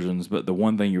crazy versions, but the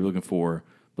one thing you're looking for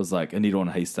was, like, a needle in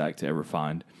a haystack to ever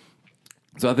find.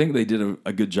 So I think they did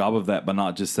a good job of that by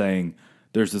not just saying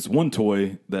there's this one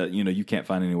toy that, you know, you can't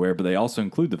find anywhere, but they also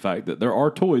include the fact that there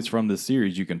are toys from this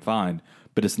series you can find,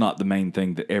 but it's not the main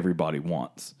thing that everybody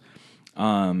wants.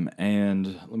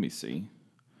 And let me see.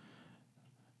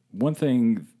 One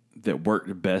thing that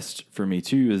worked best for me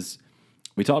too is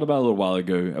we talked about a little while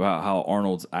ago about how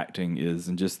Arnold's acting is,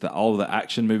 and just all of the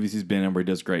action movies he's been in where he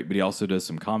does great, but he also does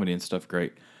some comedy and stuff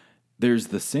great. There's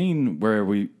the scene where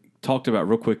we talked about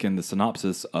real quick in the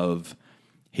synopsis of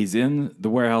he's in the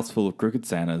warehouse full of crooked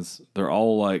Santas. They're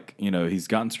all like, you know, he's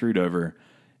gotten screwed over.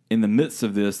 In the midst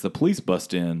of this, the police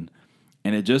bust in.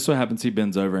 And it just so happens he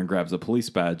bends over and grabs a police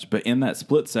badge. But in that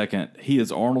split second, he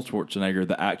is Arnold Schwarzenegger,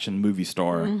 the action movie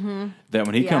star. Mm-hmm. That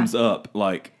when he comes up,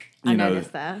 like, you know,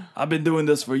 noticed that. I've been doing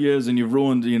this for years and you've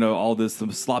ruined, you know, all this, the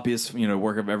sloppiest, you know,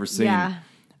 work I've ever seen. Yeah.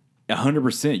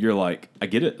 100% you're like, I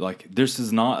get it. Like, this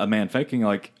is not a man faking.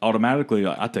 Like, automatically,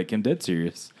 like, I take him dead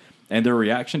serious. And their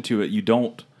reaction to it, you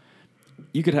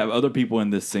could have other people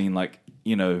in this scene, like,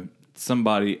 you know,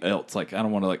 somebody else, like, I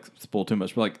don't want to, like, spoil too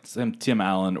much, but, like, Tim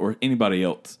Allen or anybody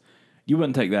else, you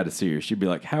wouldn't take that as serious. You'd be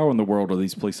like, how in the world are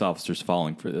these police officers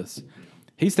falling for this?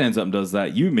 He stands up and does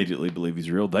that. You immediately believe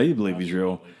he's real. They believe he's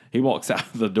real. He walks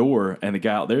out the door, and the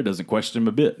guy out there doesn't question him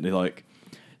a bit. They're like,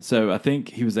 so I think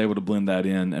he was able to blend that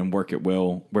in and work it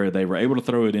well, where they were able to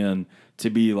throw it in to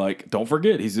be like, don't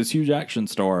forget, he's this huge action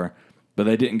star, but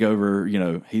they didn't go over, you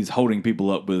know, he's holding people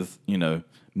up with, you know,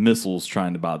 missiles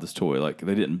trying to buy this toy. Like,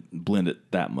 they didn't blend it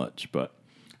that much, but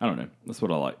I don't know. That's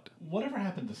what I liked. Whatever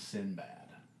happened to Sinbad?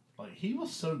 Like, he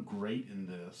was so great in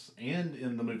this and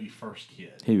in the movie First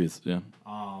Kid. He was, yeah.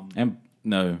 And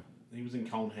no. He was in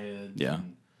Coneheads. Yeah.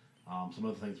 And some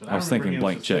other things. But I was thinking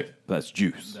Blank Check. That's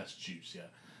Juice. That's Juice, yeah.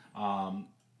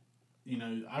 You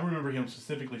know, I remember him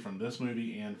specifically from this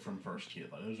movie and from First Kid.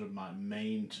 Like, those are my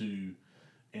main two.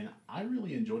 And I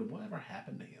really enjoyed him. Whatever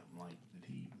happened to him? Like, did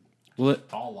he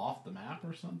fall off the map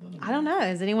or something? I don't know.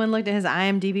 Has anyone looked at his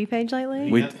IMDb page lately?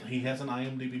 He has an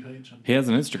IMDb page. He has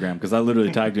an Instagram, because I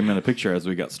literally tagged him in a picture as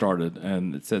we got started,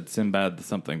 and it said Sinbad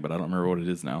something, but I don't remember what it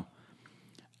is now.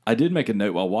 I did make a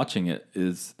note while watching it,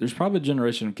 is there's probably a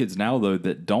generation of kids now, though,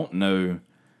 that don't know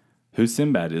who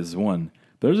Sinbad is, one.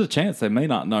 But there's a chance they may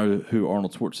not know who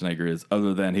Arnold Schwarzenegger is,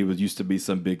 other than he used to be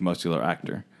some big muscular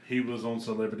actor. He was on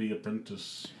Celebrity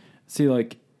Apprentice. See,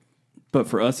 like, but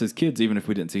for us as kids, even if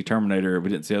we didn't see Terminator or we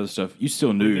didn't see other stuff, you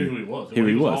still knew who he was. Who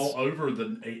he was all over the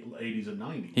 80s and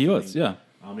 90s. He was, yeah.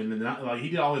 I mean, like, he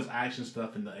did all his action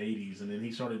stuff in the 80s, and then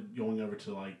he started going over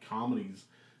to, like, comedies.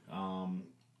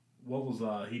 What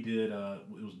was he did?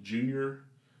 It was Junior,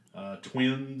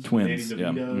 Twins, Danny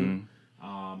DeVito. Yeah.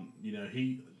 Mm-hmm. You know,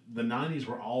 the 90s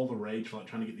were all the rage for, like,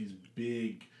 trying to get these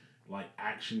big, like,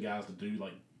 action guys to do,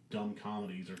 like, dumb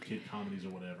comedies or kid comedies or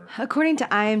whatever. According to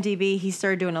IMDb, he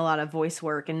started doing a lot of voice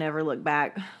work and never looked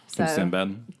back. So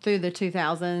Sinbad. Through the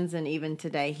 2000s and even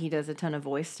today, he does a ton of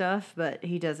voice stuff, but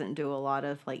he doesn't do a lot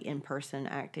of, like, in-person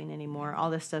acting anymore. All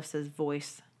this stuff says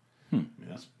voice. I mean,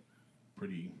 that's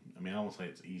pretty. I mean, I won't say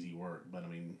it's easy work, but I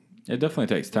mean, it definitely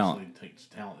takes talent. It takes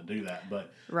talent to do that,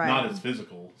 but right. not as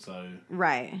physical. So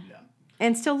right, yeah,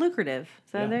 and still lucrative.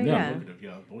 So there you go. Lucrative,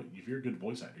 yeah. If you're a good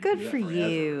voice actor, good you for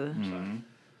you. Mm-hmm.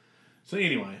 So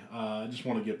anyway, I just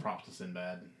want to give props to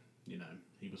Sinbad. You know,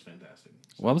 he was fantastic.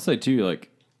 Well, I would say too, like,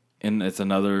 and it's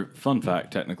another fun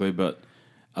fact technically, but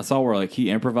I saw where, like, he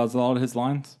improvised a lot of his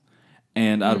lines,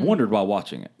 and I'd wondered while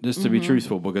watching it, just to be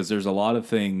truthful, because there's a lot of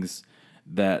things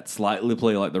that slightly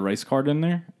play like the race card in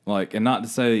there, like, and not to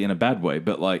say in a bad way,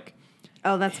 but like,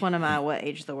 oh, that's one of my what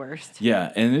age the worst.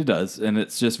 Yeah, and it does, and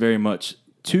it's just very much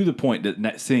to the point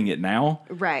that seeing it now,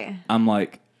 right? I'm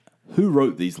like, who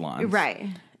wrote these lines, right?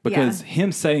 Because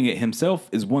him saying it himself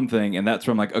is one thing, and that's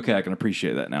where I'm like, okay, I can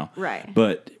appreciate that now. Right.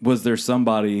 But was there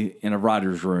somebody in a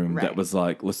writer's room that was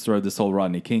like, let's throw this whole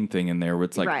Rodney King thing in there, where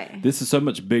it's like, this is so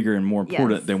much bigger and more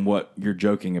important than what you're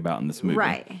joking about in this movie.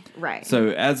 Right. So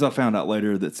as I found out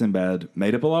later that Sinbad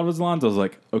made up a lot of his lines, I was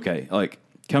like, okay, like,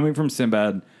 coming from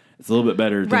Sinbad, It's a little bit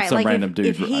better than Right, some like random dude.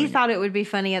 if he running. thought it would be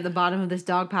funny at the bottom of this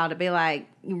dog pile to be like,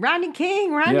 Rodney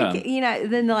King, you know,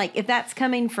 then like if that's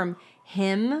coming from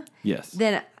him, Yes.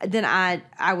 then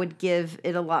I would give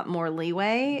it a lot more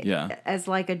leeway, as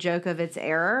like a joke of its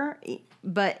error.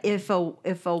 But if a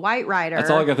white writer, that's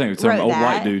all I got to think. Some wrote old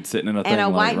that, white dude sitting in a thing, and a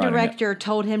like, white writing director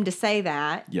told him to say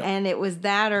that, Yep. and it was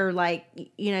that, or like,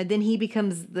 you know, then he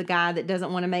becomes the guy that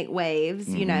doesn't want to make waves.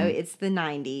 You know, it's the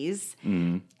 90s,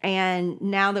 and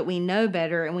now that we know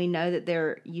better, and we know that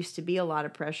there used to be a lot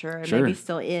of pressure, and Sure. maybe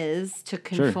still is, to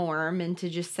conform and to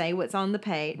just say what's on the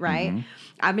page, right?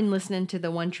 I've been listening to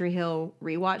the One Tree Hill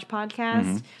rewatch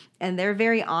podcast, and they're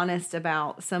very honest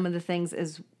about some of the things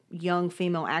as young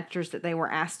female actors that they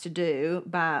were asked to do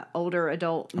by older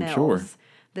adult males. sure.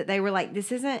 That they were like,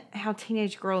 this isn't how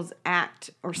teenage girls act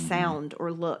or sound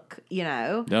or look, you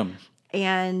know? Yeah.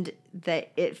 And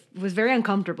that it was very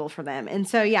uncomfortable for them. And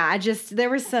so, yeah, there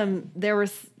were some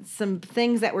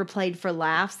things that were played for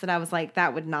laughs that I was like,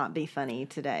 that would not be funny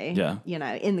today. Yeah. You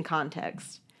know, in the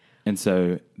context. And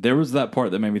so there was that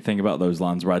part that made me think about those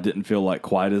lines where I didn't feel like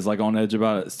quite as like on edge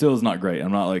about it. Still is not great.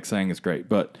 I'm not like saying it's great,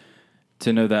 but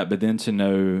to know that, but then to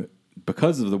know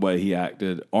because of the way he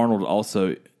acted, Arnold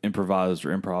also improvised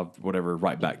or improv whatever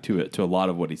right back to it, to a lot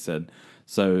of what he said.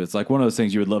 So it's like one of those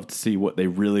things you would love to see what they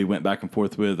really went back and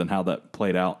forth with and how that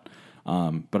played out.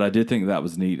 But I did think that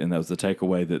was neat, and that was the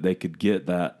takeaway that they could get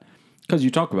that. Because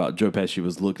you talk about Joe Pesci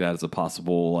was looked at as a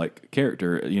possible like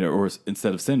character, you know, or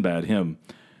instead of Sinbad, him.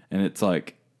 And it's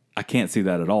like, I can't see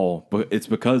that at all, but it's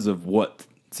because of what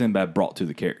Sinbad brought to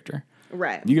the character.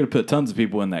 Right. You could have put tons of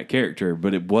people in that character,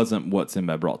 but it wasn't what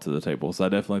Sinbad brought to the table. So I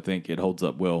definitely think it holds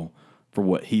up well for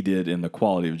what he did and the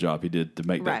quality of job he did to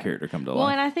make that character come to life. Well,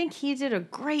 and I think he did a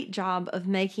great job of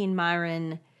making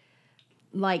Myron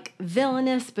like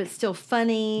villainous, but still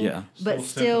funny. Yeah. But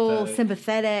still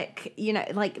sympathetic. You know,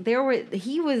 like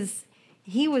he was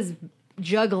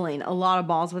juggling a lot of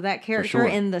balls with that character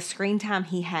in the screen time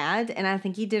he had, and I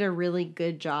think he did a really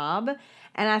good job.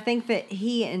 And I think that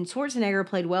he and Schwarzenegger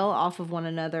played well off of one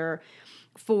another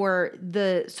for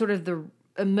the sort of the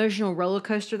emotional roller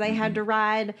coaster they had to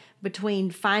ride between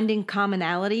finding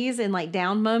commonalities and like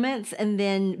down moments and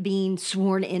then being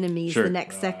sworn enemies the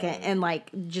next second and like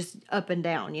just up and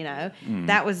down, you know.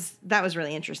 That was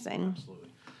really interesting.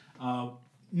 Absolutely.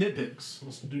 Nitpicks.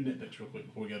 Let's do nitpicks real quick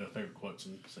before we go to favorite quotes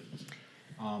and scenes.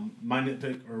 My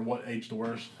nitpick, or what aged the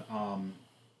worst,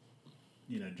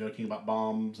 you know, joking about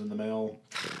bombs in the mail.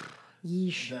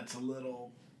 Yeesh. That's a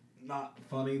little not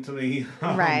funny to me.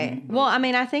 Right. Well, I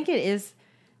mean, I think it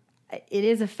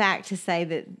is a fact to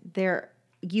say that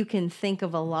you can think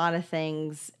of a lot of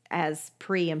things as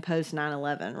pre and post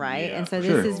 9/11, right? Yeah, and so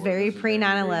sure. this is very pre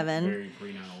 9/11. Very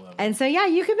pre 9/11. And so, yeah,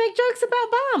 you can make jokes about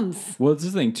bombs. Well,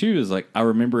 this thing, too, is like I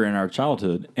remember in our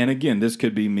childhood, and again, this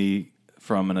could be me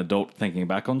from an adult thinking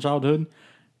back on childhood.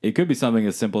 It could be something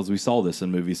as simple as we saw this in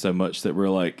movies so much that we're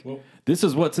like, this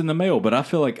is what's in the mail. But I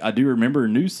feel like I do remember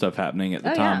news stuff happening at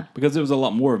the time because it was a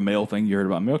lot more of mail thing. You heard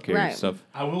about mail carrier stuff.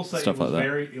 I will say stuff it was like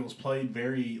that. it was played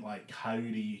very like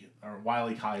Coyote or Wile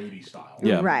E. Coyote style.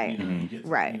 Yeah. Right. You know, you get,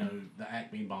 Right. you know, the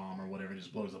Acme bomb or whatever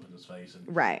just blows up in his face.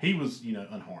 And Right. he was, you know,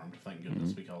 unharmed, thank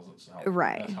goodness, because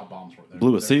that's how bombs work.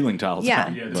 Blew a ceiling tiles Yeah.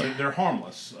 out. Yeah, they're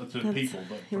harmless to people,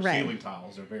 but for ceiling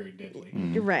tiles, they're very deadly.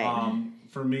 Right.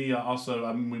 For me,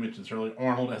 also, we mentioned this earlier,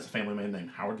 Arnold as a family man named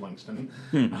Howard Langston.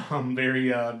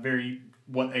 Very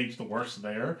what age the worst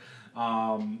there.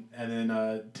 And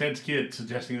then Ted's kid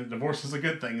suggesting that divorce is a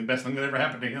good thing, the best thing that ever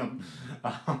happened to him.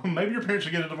 Maybe your parents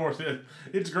should get a divorce.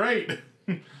 It's great.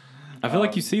 I feel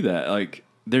like you see that. Like,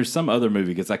 there's some other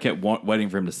movie, because I kept waiting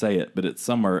for him to say it, but it's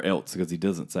somewhere else because he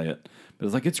doesn't say it. But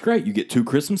it's like, it's great. You get 2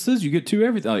 Christmases, you get 2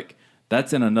 everything. Like,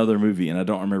 that's in another movie, and I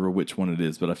don't remember which one it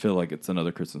is, but I feel like it's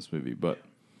another Christmas movie. But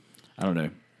I don't know.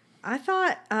 I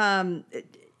thought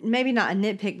maybe not a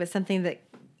nitpick, but something that,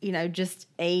 you know, just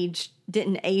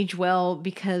didn't age well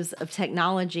because of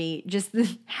technology. Just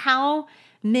how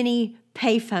many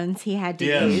payphones he had to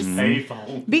use.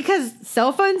 Payphone. Because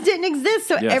cell phones didn't exist.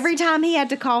 So Yes. every time he had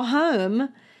to call home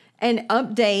and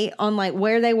update on like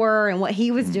where they were and what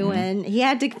he was doing, he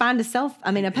had to find a He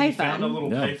payphone. found a little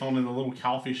payphone in a little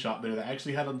coffee shop there that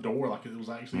actually had a door, like it was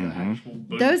actually an actual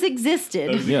booth. Those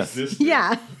existed. Those Yes. existed.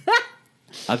 Yeah.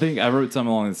 I think I wrote something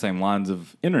along the same lines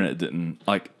of internet didn't.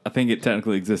 Like, I think it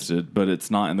technically existed, but it's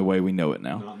not in the way we know it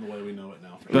now. Not in the way we know it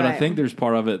now. For But I Right. think there's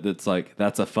part of it that's like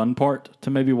that's a fun part to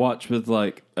maybe watch with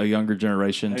like a younger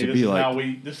generation Hey, to this be is like how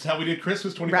this is how we did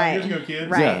Christmas 25 Right. years ago, kids.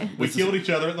 Right. Yeah. We killed each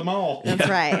other at the mall. That's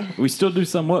right. we still do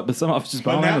somewhat, but some of us just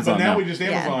buy on Amazon now now. we just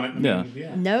Amazon it. I mean,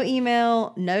 Yeah. No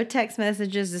email, no text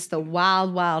messages, just the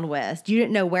wild, wild west. You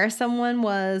didn't know where someone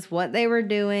was, what they were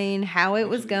doing, how it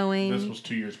was going. This was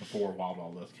 2 years before Wild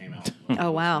Wild West came out.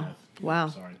 Oh, wow. Smith. Wow.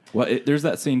 Sorry. Well, there's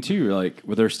that scene too, like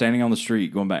where they're standing on the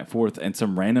street going back and forth, and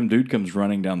some random dude comes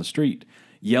running down the street,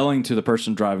 yelling to the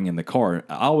person driving in the car.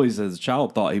 I always, as a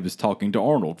child, thought he was talking to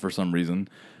Arnold for some reason,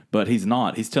 but he's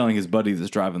not. He's telling his buddy that's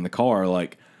driving the car,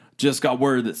 like, just got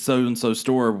word that so and so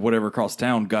store, whatever across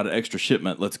town, got an extra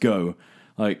shipment. Let's go.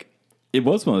 Like, it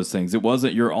was one of those things. It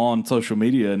wasn't you're on social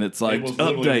media and it's like It was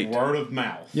literally update. word of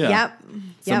mouth. Yeah. Yep.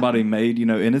 Somebody made,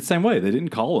 in the same way. They didn't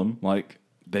call him. Like,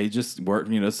 they just worked,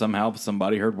 somehow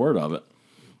somebody heard word of it.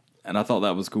 And I thought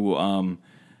that was cool.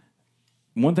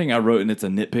 One thing I wrote, and it's a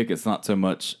nitpick, it's not so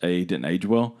much didn't age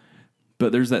well,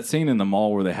 but there's that scene in the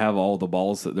mall where they have all the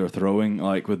balls that they're throwing,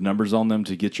 like with numbers on them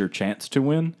to get your chance to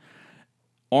win.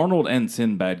 Arnold and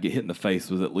Sinbad get hit in the face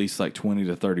with at least like 20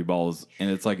 to 30 balls. And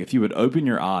it's like if you would open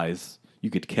your eyes, you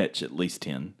could catch at least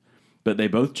 10. But they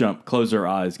both jump, close their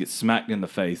eyes, get smacked in the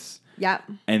face, Yep.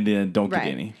 and then don't Right.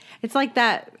 get any. It's like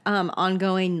that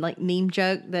ongoing like meme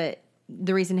joke that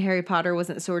the reason Harry Potter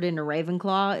wasn't sorted into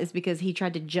Ravenclaw is because he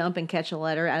tried to jump and catch a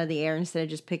letter out of the air instead of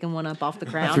just picking one up off the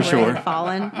ground For where it sure. had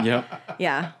fallen. Yep.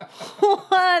 Yeah.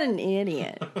 What an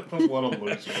idiot. What a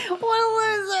loser. What a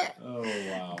loser. Oh,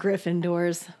 wow.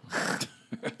 Gryffindors.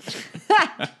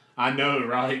 I know,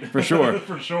 right? For sure.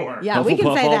 For sure. Yeah, we can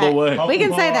Hufflepuff say all the that. way. We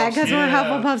can say that Hufflepuffs, because we're yeah.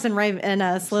 Hufflepuffs and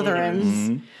Slytherins.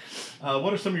 Mm-hmm.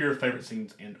 What are some of your favorite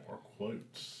scenes and or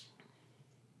quotes?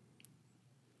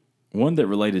 One that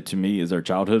related to me is our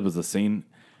childhood was a scene.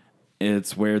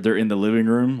 It's where they're in the living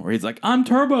room where he's like, I'm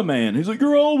Turbo Man. He's like,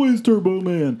 you're always Turbo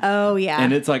Man. Oh, yeah.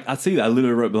 And it's like, I see that. I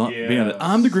literally wrote behind it. Yes.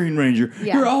 I'm the Green Ranger.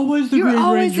 Yeah. You're always the Green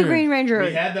always Ranger. the Green Ranger.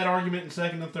 We had that argument in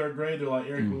 2nd and 3rd grade. They're like,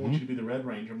 Eric, we want you to be the Red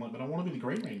Ranger. I'm like, but I want to be the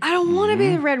Green Ranger. I don't want to be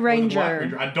the Red Or the Black Ranger.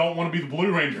 Ranger. I don't want to be the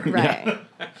Blue Ranger. Right.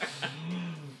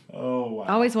 Oh, wow.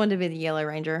 I always wanted to be the Yellow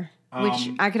Ranger, which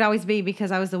I could always be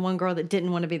because I was the one girl that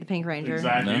didn't want to be the Pink Ranger.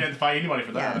 Exactly. No. You didn't fight anybody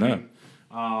for that. Yeah.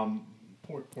 I mean,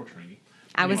 poor Trini.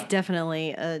 I was Anyway.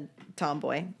 definitely a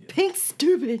tomboy. Pink's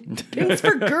stupid. Pink's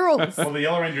for girls. Well, the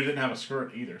Yellow Ranger didn't have a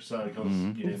skirt either, so because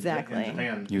Exactly. in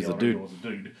Japan, He was the a Yellow dude. Ranger was a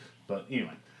dude. But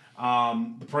anyway,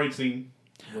 the parade scene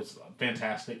was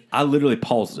fantastic. I literally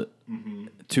paused it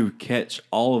to catch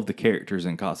all of the characters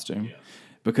in costume. Yes.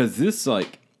 Because this,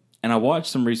 like, and I watched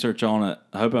some research on it.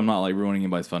 I hope I'm not, like, ruining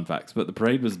anybody's fun facts. But the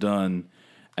parade was done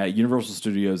at Universal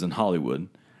Studios in Hollywood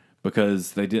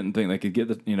because they didn't think they could get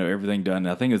everything done.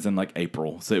 I think it was in, like,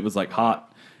 April. So it was, like,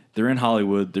 hot. They're in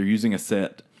Hollywood. They're using a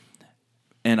set.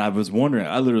 And I was wondering,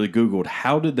 I literally Googled,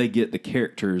 how did they get the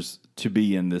characters to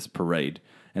be in this parade?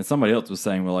 And somebody else was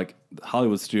saying, well, like,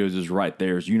 Hollywood Studios is right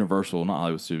there. It's Universal, not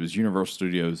Hollywood Studios, Universal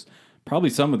Studios. Probably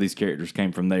some of these characters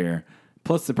came from there.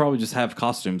 Plus, they probably just have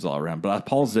costumes all around. But I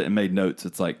paused it and made notes.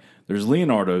 It's like, there's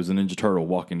Leonardo's a Ninja Turtle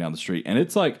walking down the street. And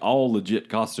it's, like, all legit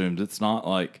costumes. It's not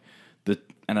like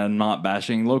and I'm not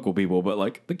bashing local people, but,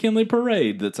 like, the Kinley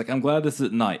Parade. That's like, I'm glad this is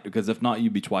at night. Because if not,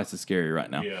 you'd be twice as scary right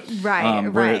now. Yes. Right,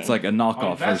 Where right. it's like a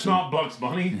knockoff That's version. not Bugs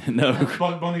Bunny. No. That's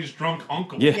Bugs Bunny's drunk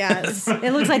uncle. Yeah. Yes.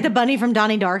 It looks like the bunny from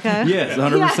Donnie Darko. Yes,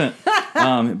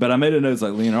 100%. But I made a note. It's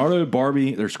like Leonardo,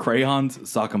 Barbie, there's crayons,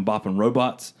 sock and bop and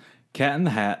robots, Cat in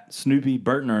the Hat, Snoopy,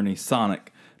 Bert and Ernie,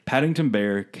 Sonic, Paddington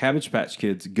Bear, Cabbage Patch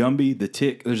Kids, Gumby, The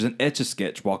Tick. There's an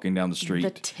Etch-a-Sketch walking down the street. The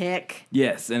Tick.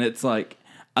 Yes, and it's like,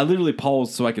 I literally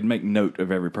paused so I could make note of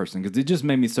every person because it just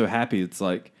made me so happy. It's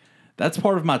like, that's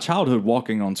part of my childhood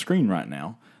walking on screen right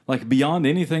now. Like, beyond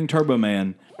anything Turbo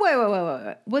Man. Wait.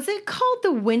 Was it called the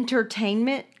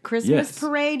Wintertainment Christmas Yes.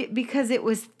 Parade because it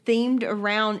was themed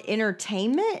around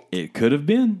entertainment It could have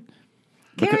been.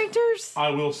 characters? I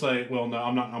will say, well, no,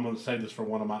 I'm not. I'm going to save this for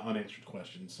one of my unanswered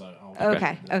questions. So I'll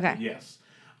Okay. Yes.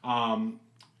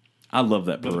 I love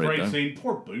that But the parade, parade though. scene,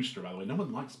 poor Booster, by the way. No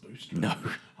one likes Booster. No.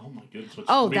 Oh my goodness. Which,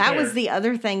 Oh, to be that fair, was the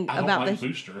other thing I don't about like the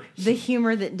Booster. the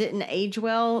humor that didn't age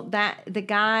well. That the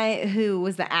guy who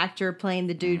was the actor playing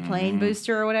the dude playing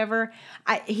Booster or whatever,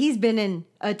 he's been in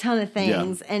a ton of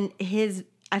things, and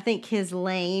I think his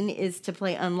lane is to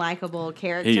play unlikable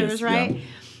characters, right? yeah.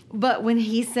 But when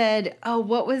he said, "Oh,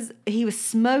 he was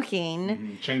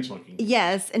smoking," Chain smoking.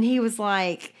 yes, and he was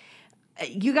like,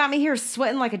 you got me here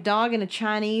sweating like a dog in a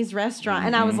Chinese restaurant.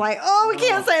 And I was like, oh, we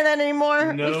can't say that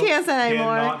anymore. No, we can't say that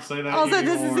anymore. cannot say that also,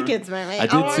 this is anymore. a kids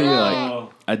movie.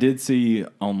 I did see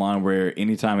online where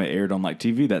anytime it aired on like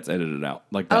TV, that's edited out.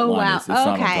 Like that Oh, line wow. is it's not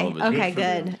on Okay. television. Okay,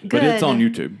 Good for good. But it's on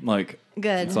YouTube. Like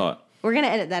Good. I saw it. We're going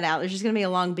to edit that out. There's just going to be a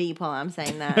long beep while I'm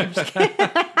saying that. I'm just kidding.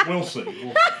 We'll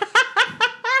see.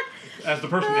 As the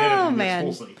person editing man.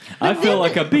 this, we'll see. I feel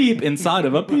like a beep inside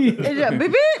of a beep. Beep,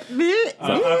 beep, beep.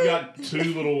 I've got two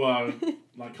little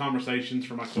like conversations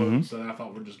for my quotes that I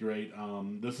thought were just great.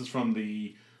 This is from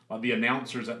the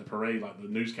announcers at the parade, like the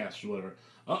newscasters, or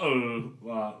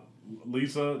whatever.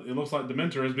 Lisa, it looks like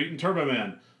Dementor has beaten Turbo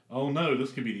Man. Oh no,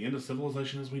 this could be the end of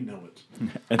civilization as we know it.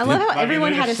 I love how Like, everyone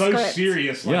and had a it's so script.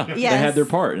 serious. Yeah, Like, they Yes. had their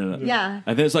part in it. Yeah.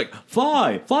 And then it's like,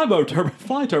 fly,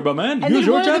 Turbo Man. And Use then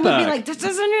your one of them would be jetpack. like, this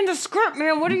isn't in the script,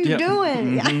 man. What are you Yeah.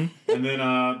 doing? Yeah. And then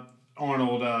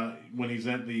Arnold, when he's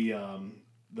at the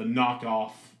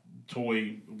knockoff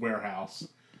toy warehouse,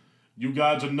 you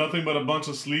guys are nothing but a bunch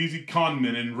of sleazy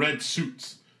conmen in red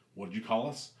suits. What'd you call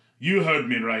us? You heard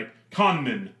me right.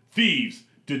 Conmen, thieves,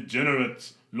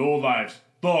 degenerates, lowlifes,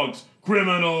 thugs,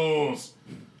 criminals.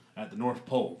 At the North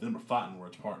Pole, them are fighting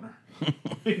words, partner.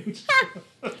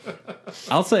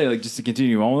 I'll say, like, just to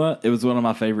continue on with that, it was one of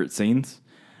my favorite scenes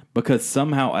because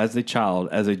somehow, as a child,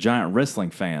 as a giant wrestling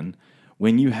fan,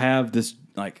 when you have this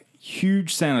like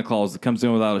huge Santa Claus that comes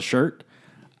in without a shirt,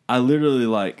 I literally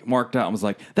like marked out and was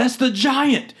like, "That's the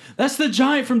Giant! That's the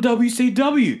Giant from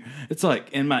WCW!" It's like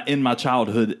in my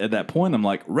childhood at that point, I'm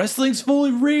like, wrestling's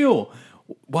fully real.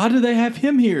 Why do they have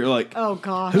him here? Like, Oh,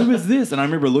 God. who is this? And I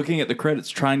remember looking at the credits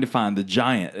trying to find the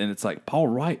Giant, and it's like Paul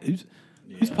Wright.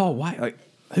 Who's Paul White? Like,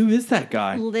 who is that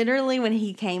guy? Literally, when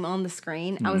he came on the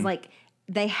screen, I Mm-hmm. was like,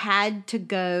 they had to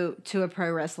go to a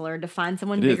pro wrestler to find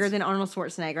someone It bigger is. than Arnold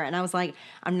Schwarzenegger. And I was like,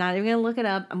 I'm not even going to look it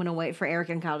up. I'm going to wait for Eric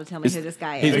and Kyle to tell me who this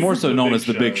guy is. He's more so The known Big as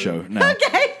the Big Show. Show now.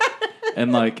 Okay.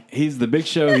 And like he's the Big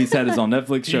Show. He's had his own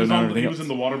Netflix He show was, and on, everything he else. was in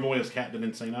The Waterboy as Captain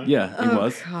Insano. Yeah, he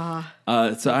was. God.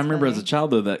 So I remember as a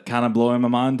child though that kind of blowing my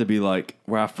mind to be like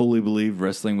where I fully believed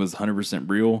wrestling was 100%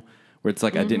 real. Where it's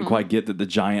like I didn't quite get that the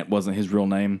Giant wasn't his real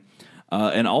name.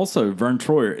 And also Vern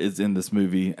Troyer is in this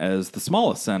movie as the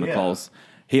smallest Santa Yeah. Claus.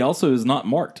 He also is not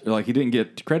marked. Like he didn't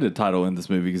get credited title in this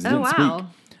movie because he Oh, didn't wow.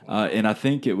 speak. And I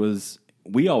think it was.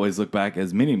 We always look back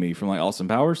as Mini-Me from like Austin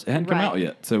Powers. It hadn't come Right. out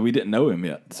yet, so we didn't know him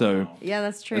yet. So Yeah,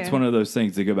 that's true. it's one of those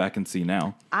things to go back and see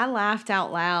now. I laughed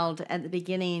out loud at the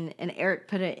beginning, and Eric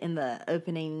put it in the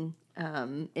opening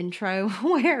intro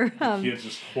where Kids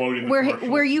just quoting the where commercial.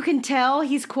 where you can tell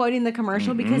he's quoting the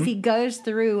commercial because he goes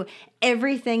through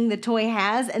everything the toy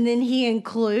has, and then he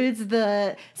includes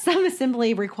the some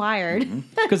assembly required.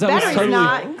 Because that was Batteries totally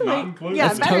not Not included. included. Yeah,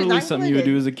 that's batteries totally not something you would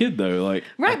do included. as a kid, though. Like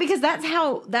Right, because that's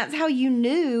how you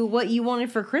knew what you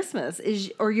wanted for Christmas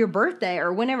is or your birthday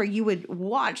or whenever you would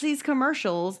watch these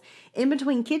commercials in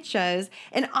between kid shows.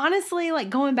 And honestly, like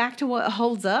going back to what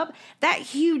holds up, that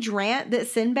huge rant that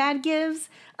Sinbad gives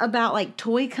about like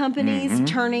toy companies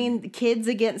turning kids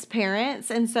against parents.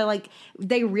 And so like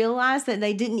they realized that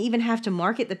they didn't even have to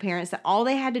market the parents, that all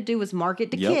they had to do was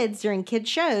market to Yep. kids during kids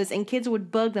shows, and kids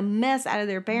would bug the mess out of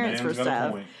their parents Man's for got a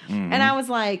stuff. point. And I was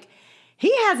like,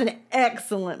 he has an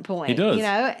excellent point. He does. You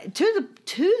know,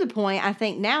 to the point I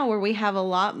think now where we have a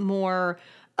lot more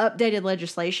updated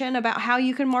legislation about how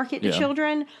you can market to Yeah.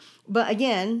 children. But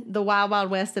again, the wild, wild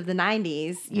west of the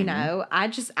 90s, you know,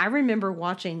 I remember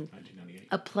watching 1998.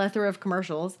 a plethora of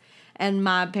commercials, and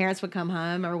my parents would come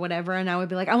home or whatever, and I would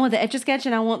be like, I want the Etch-a-Sketch,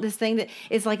 and I want this thing that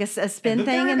is like a spin The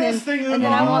thing, very and then, best thing of and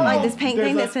then I want like all, this paint there's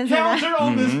thing a that spins counter around.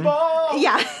 on this ball.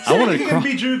 Yeah. I wanted You to can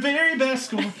cry. beat your very best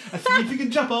score. I see if you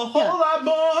can jump a whole lot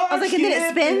more. I was like, and then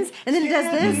it spins, and then it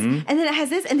does this, Mm-hmm. and then it has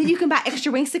this, and then you can buy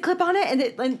extra wings to clip on it,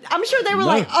 and I'm sure they were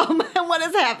like, oh man, what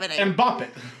is happening? And bop it.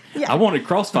 I wanted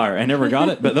Crossfire. I never got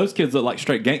it, but those kids look like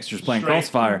straight gangsters playing Straight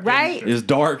Crossfire. Right. It was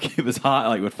dark. It was hot,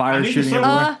 like with I fire need, the shooting super,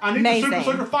 everywhere. I need the Super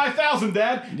Amazing. Soaker 5000,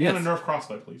 Dad. Yes. And a Nerf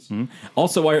crossbow, please.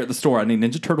 Also, while you're at the store, I need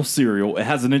Ninja Turtle cereal. It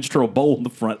has a Ninja Turtle bowl in the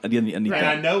front. I need And that.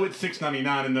 I know it's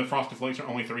 $6.99 and the Frosted Flakes are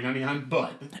only $3.99,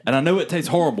 but And I know it tastes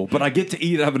horrible, but I get to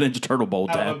eat out of a Ninja Turtle bowl,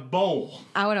 out of a Dad. bowl.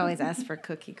 I would always ask for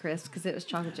Cookie Crisp because it was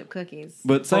chocolate chip cookies.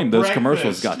 But same, For those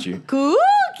commercials breakfast. got you.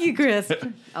 Cookie Crisp.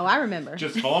 Oh, I remember.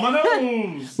 Just follow my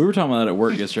nose. We were talking about that at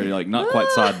work yesterday, like not quite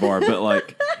sidebar, but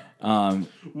like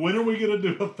When are we going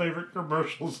to do a favorite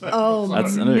commercials? Oh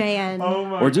That's- I know. man. Oh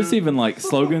my or just goodness. even like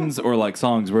slogans or like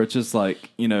songs where it's just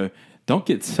like, you know, don't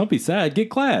be sad, get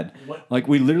glad. What? Like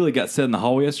we literally got said in the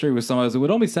hall yesterday with somebody was like, well,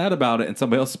 don't be sad about it, and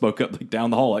somebody else spoke up like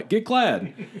down the hall like, get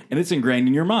glad, and it's ingrained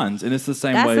in your minds, and it's the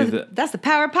same way That's the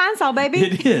power of Pine Sol, baby.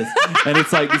 it is, and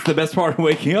it's like it's the best part of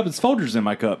waking up. It's Folgers in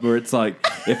my cup, where it's like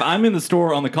if I'm in the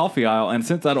store on the coffee aisle, and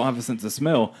since I don't have a sense of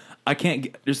smell, I can't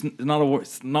get. There's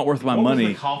it's not worth my What was money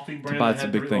the coffee brand to buy that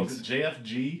some had big was things. it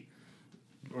JFG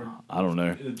or I don't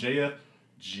know.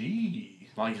 JFG?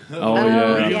 Like Oh, really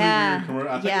yeah. weird Yeah. commercial.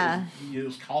 I think Yeah. it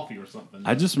was coffee or something.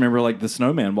 I just remember like the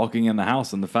snowman walking in the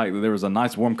house and the fact that there was a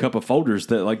nice warm cup of Folgers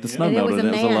that like the snow And it was melted. a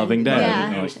And it was a man. loving dad.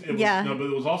 Yeah. It was, Yeah. No, but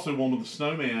it was also one with the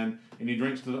snowman, and he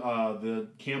drinks the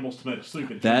Campbell's tomato soup.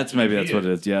 And That's what it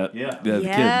is. Yeah. Yeah. The kid.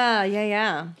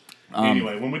 Yeah.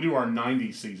 Anyway, when we do our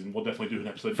 '90s season, we'll definitely do an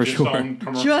episode For just sure. on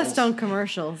commercials. Just on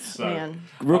commercials, So- man.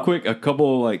 Real quick, a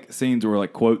couple like scenes were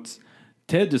like quotes.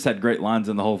 Ted just had great lines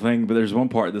in the whole thing, but there's one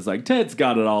part that's like, Ted's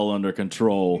got it all under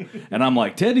control. And I'm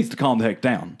like, Ted needs to calm the heck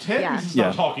down. Ted Yeah. needs to stop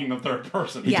Yeah. talking in the third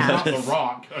person. Yeah. Not The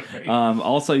Rock. Okay.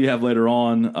 Also, you have later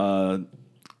on,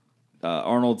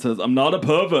 Arnold says, I'm not a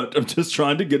pervert. I'm just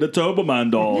trying to get a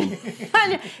Toberman doll.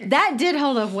 That did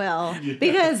hold up well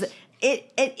because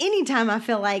it at any time I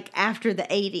feel like after the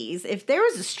 80s, if there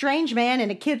was a strange man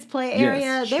in a kids play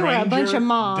area, there were a bunch Stranger of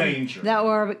moms danger. that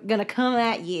were gonna come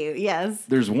at you. Yes,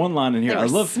 There's one line in here. they I were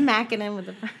love smacking him with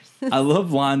the person. I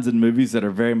love lines in movies that are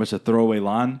very much a throwaway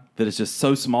line that is just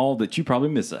so small that you probably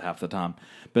miss it half the time.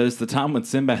 But it's the time when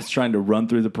Sinbad's trying to run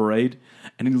through the parade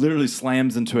and he literally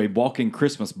slams into a walking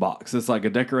Christmas box. It's like a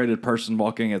decorated person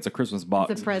walking. It's a Christmas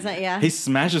box. It's a present, yeah. He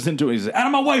smashes into it. He's like, out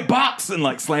of my way, box! And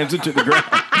like slams into the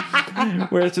ground.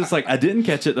 Where it's just like, I didn't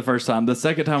catch it the first time. The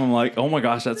second time, I'm like, oh my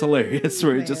gosh, that's hilarious.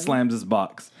 Where he just slams his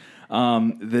box.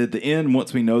 The end,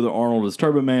 once we know that Arnold is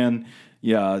Turbo Man,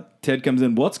 yeah, Ted comes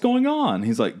in. What's going on?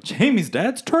 He's like, Jamie's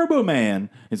dad's Turbo Man.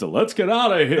 He's like, let's get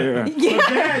out of here. But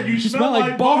Dad, you smell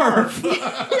like barf.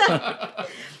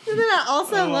 And then I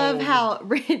also love how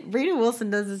Rita Wilson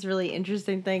does this really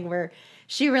interesting thing where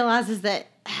she realizes that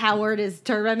Howard is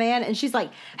Turbo Man, and she's like,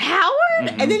 Howard?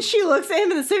 And then she looks at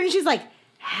him in the suit, and she's like,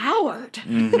 Howard.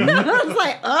 I was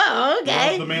like, oh,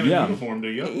 okay. Love the man in Yeah. uniform, do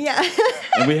you? Yeah.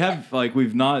 And we have, like,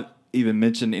 we've not even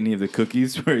mentioned any of the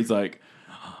cookies where he's like,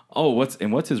 oh,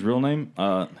 what's his real name?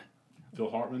 Phil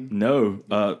Hartman. No,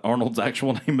 Arnold's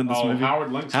actual name in this Oh, movie.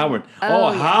 Howard Langston. Howard.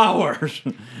 Oh, yeah. Howard.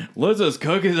 Liz's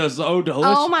cookies are so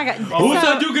delicious. Oh, my God. Who So-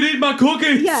 said you could eat my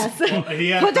cookies? Yes. He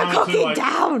had Put the time to, cookie like,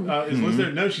 down. Is Liz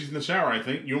there? No, she's in the shower, I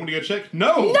think. You want me to go check?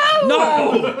 No.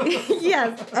 No.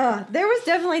 Yes. There was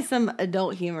definitely some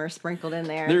adult humor sprinkled in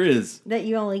there. There is. that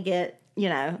you only get,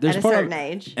 at There's a part certain of,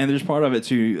 age. And there's part of it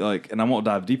too, like, and I won't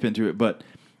dive deep into it, but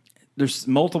there's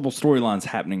multiple storylines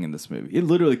happening in this movie. It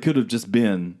literally could have just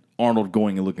been Arnold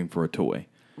going and looking for a toy.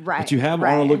 Right. But you have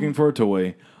right. Arnold looking for a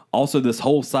toy. Also, this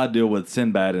whole side deal with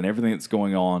Sinbad and everything that's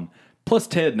going on. Plus,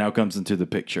 Ted now comes into the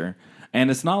picture. And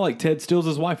it's not like Ted steals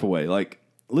his wife away. Like,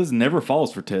 Liz never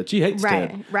falls for Ted. She hates Right,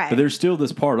 Ted. right. But there's still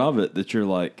this part of it that you're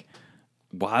like,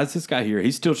 why is this guy here?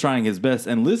 He's still trying his best.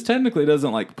 And Liz technically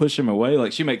doesn't, like, push him away.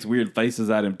 Like, she makes weird faces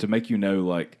at him to make you know,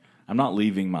 like, I'm not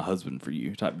leaving my husband for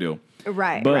you type deal.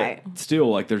 Right, But right. still,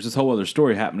 like, there's this whole other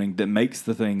story happening that makes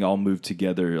the thing all move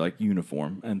together, like,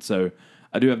 uniform. And so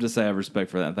I do have to say I have respect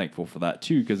for that and thankful for that,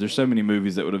 too, because there's so many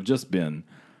movies that would have just been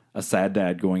a sad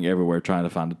dad going everywhere trying to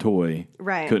find a toy.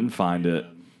 Right. Couldn't find it.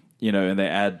 And they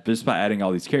add, just by adding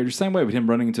all these characters, same way with him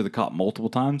running into the cop multiple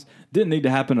times, didn't need to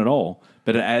happen at all.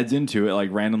 But it adds into it, like,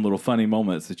 random little funny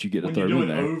moments that you get to When throw you do in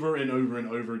it there. over and over and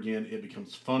over again, it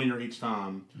becomes funnier each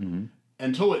time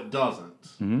until it doesn't.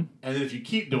 And then if you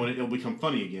keep doing it, it'll become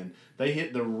funny again. They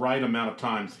hit the right amount of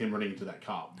times him running into that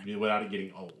cop without it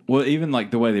getting old. Well, even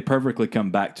like the way they perfectly come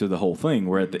back to the whole thing,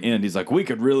 where at the end he's like, "We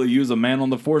could really use a man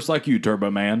on the force like you, Turbo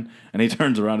Man," and he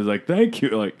turns around, he's like, "Thank you."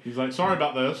 Like, He's like, sorry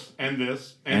about this, and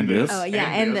this, And this, this. Oh, yeah,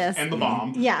 and this. and the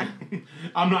bomb. Yeah.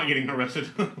 I'm not getting arrested.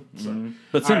 So,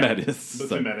 but all Sinbad right. is. But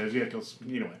so- Sinbad is, yeah, because,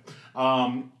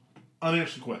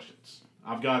 unanswered questions.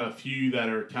 I've got a few that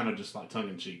are kind of just like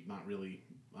tongue-in-cheek, not really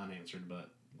unanswered, but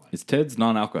like, Is Ted's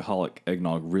non-alcoholic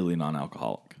eggnog really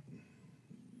non-alcoholic?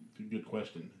 good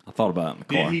question. I thought about it in the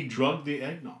Did car he drug the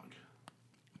eggnog?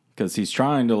 because he's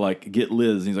trying to like get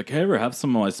Liz. And he's like, "Hey, ever have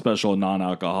some of my special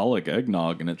non-alcoholic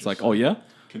eggnog?" And it's like, "Oh yeah."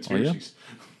 Conspiracies.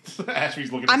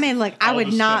 Ashby's looking I at mean, look, I all would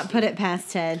not disgusted. put it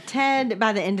past Ted. Ted,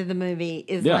 by the end of the movie,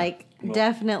 is Yeah.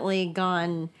 definitely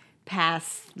gone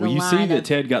past the Well, you line see that of-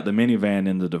 Ted got the minivan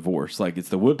in the divorce. Like, it's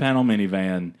the wood panel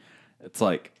minivan. It's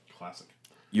like Classic.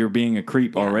 you're being a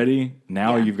creep already.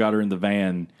 Now Yeah. you've got her in the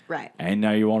van. Right. And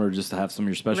now you want her just to have some of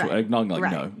your special Right. eggnog? Like,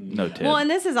 Right. no, Ted. Well, and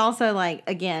this is also like,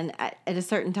 again, at a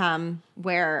certain time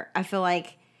where I feel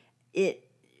like it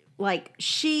like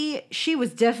she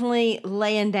was definitely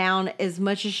laying down as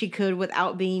much as she could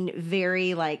without being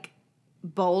very like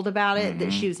bold about it,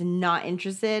 that she was not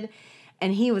interested,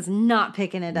 and he was not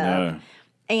picking it up. No.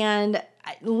 And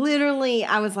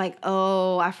I was like,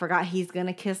 oh, I forgot he's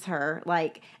gonna kiss her.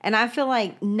 Like, and I feel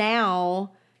like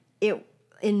now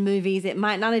in movies it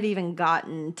might not have even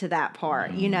gotten to that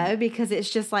part, you know, because it's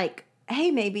just like, hey,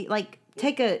 maybe like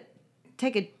take a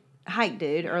hike,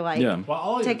 dude, or like Yeah. Well,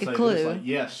 all I take would a say clue. is, like,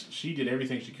 yes, she did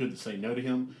everything she could to say no to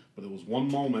him, but there was one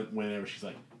moment whenever she's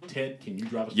like, Ted, can you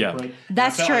drive us Yeah. to the parade?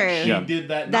 That's I felt like true. she Yeah. did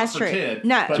that not That's for true. Ted,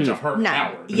 No. but to her, No.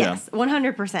 Howard. Yes,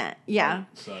 100%. Yeah.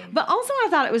 So, But also, I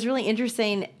thought it was really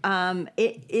interesting.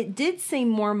 It did seem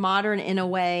more modern in a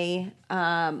way.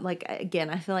 Like, again,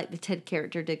 I feel like the Ted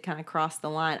character did kind of cross the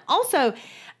line. Also,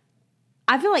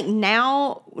 I feel like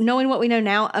now, knowing what we know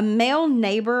now, a male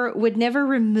neighbor would never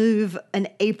remove an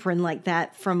apron like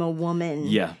that from a woman.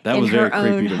 Yeah, that in was her very creepy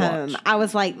own to home. watch. I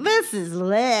was like, this is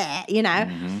lit, you know?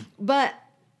 Mm-hmm. But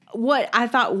what I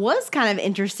thought was kind of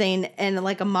interesting and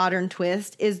like a modern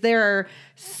twist is there are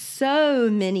so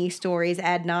many stories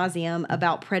ad nauseum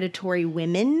about predatory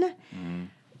women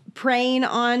preying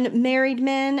on married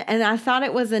men, and I thought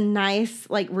it was a nice,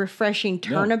 like, refreshing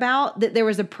turnabout that there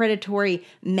was a predatory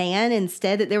man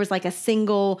instead, that there was like a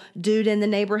single dude in the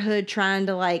neighborhood trying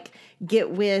to like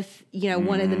get with, you know,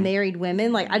 one of the married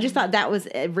women. Like, I just thought that was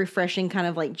a refreshing kind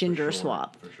of like gender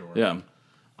swap. For sure. Yeah.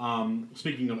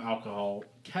 Speaking of alcohol,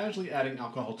 casually adding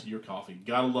alcohol to your coffee.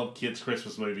 Gotta love kids'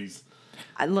 Christmas movies.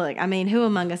 Look, I mean, who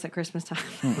among us at Christmas time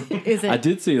isn't I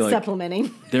did see, like,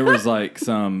 supplementing? There was like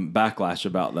some backlash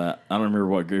about that. I don't remember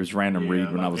what, it was random read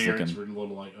when my I was parents looking. were a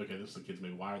little like, okay, this is a kids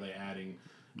movie. Why are they adding?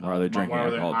 Why are they drinking Why are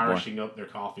they alcohol at the bar? Irishing up their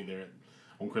coffee there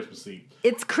on Christmas Eve?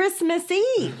 It's Christmas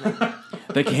Eve.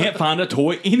 They can't find a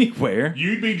toy anywhere.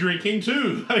 You'd be drinking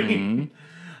too. I mean,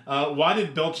 Mm-hmm. why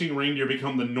did belching reindeer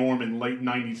become the norm in late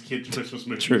 '90s kids Christmas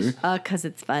movies? True. 'Cause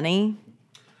it's funny.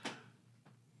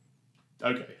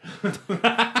 Okay.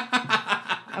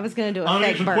 I was going to do a fake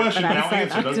Unanswered burp, question but I now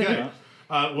decided answered. not to.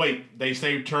 Okay. Wait, they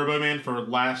saved Turbo Man for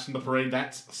last in the parade.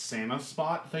 That's Santa's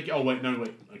spot. Thank you. Oh wait, no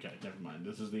wait. Okay, never mind.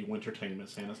 This is the Wintertainment.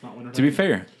 Santa's not Wintertainment. To be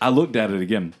fair, I looked at it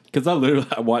again because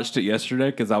I watched it yesterday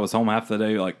because I was home half the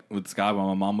day, like with Sky when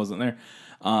my mom wasn't there.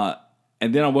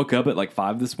 And then I woke up at like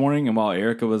 5 this morning, and while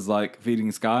Erica was like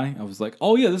feeding Sky, I was like,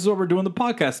 "Oh yeah, this is what we're doing the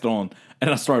podcast on." And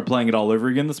I started playing it all over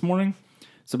again this morning.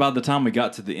 So by the time we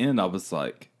got to the end, I was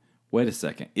like, "Wait a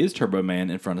second, is Turbo Man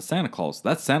in front of Santa Claus?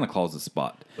 That's Santa Claus's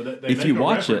spot." But they If make you a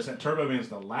watch reference it, that Turbo Man's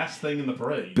the last thing in the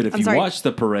parade. but if I'm you sorry. watch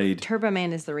the parade, Turbo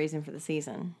Man is the reason for the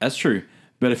season. that's true.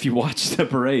 But if you watch the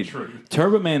parade, True.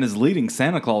 Turbo Man is leading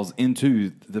Santa Claus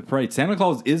into the parade. Santa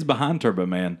Claus is behind Turbo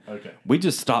Man. Okay. We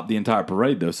just stopped the entire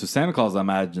parade, though. So Santa Claus, I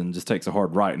imagine, just takes a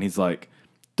hard right. And he's like,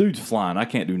 dude's flying. I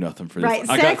can't do nothing for this. Right. I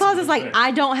Santa got- Claus is like,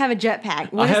 I don't have a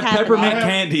jetpack. What I is have happening? peppermint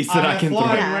candies that I have can throw.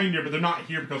 flying Yeah. reindeer, but they're not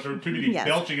here because they're too busy Yes.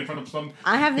 belching in front of some.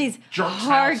 I have these Jerk's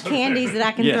hard house. candies that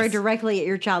I can Yes. throw directly at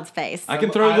your child's face. I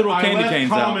can throw little candy left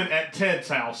canes out. comment at Ted's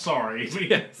house. Sorry.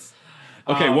 Yes.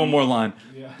 Okay, one more line.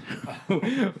 Yeah.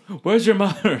 Where's your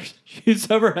mother? She's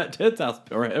over at Ted's house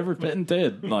or ever petting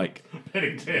Ted. Like,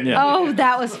 Petting Ted. Yeah. Oh,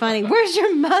 that was funny. Where's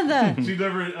your mother? She's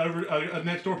over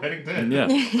next door petting Ted. yeah.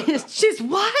 She's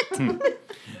what? Hmm.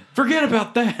 Forget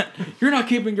about that. You're not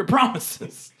keeping your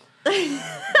promises.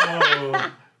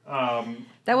 Oh,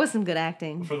 That was some good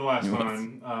acting. for the last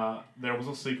time, there was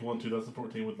a sequel in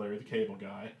 2014 with Larry the Cable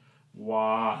Guy.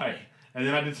 Why? And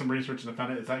then I did some research and I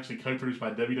found out it's actually co-produced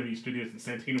by WWE Studios and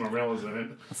Santino Marella's in it.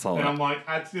 I saw And that. I'm like,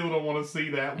 I still don't want to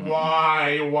see that.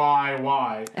 Why?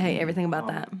 Hey, everything about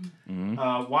that.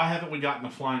 Why haven't we gotten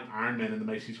a flying Iron Man in the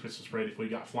Macy's Christmas Parade if we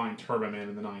got flying Turbo Man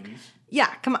in the 90s?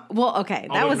 Yeah, come on. Well, okay.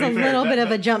 That Although, was to a be fair, little bit of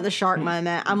a that- jump the shark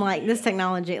moment. I'm like, this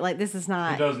technology, like, this is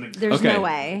not. It doesn't exist. There's Okay. no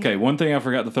way. Okay, one thing I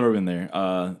forgot to throw in there.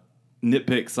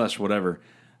 Nitpick / whatever.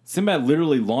 Sinbad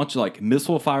literally launched, like,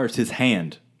 missile fires his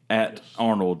hand at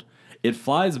Arnold. It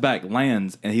flies back,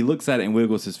 lands, and he looks at it and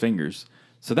wiggles his fingers.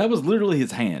 So that was literally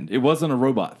his hand. It wasn't a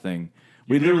robot thing.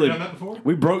 We You've never literally done that before?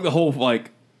 we broke the whole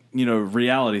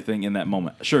reality thing in that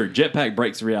moment. Sure, jetpack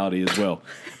breaks reality as well.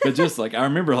 But just like I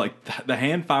remember like the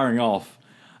hand firing off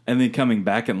and then coming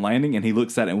back and landing and he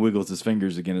looks at it and wiggles his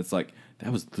fingers again. It's like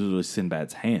that was literally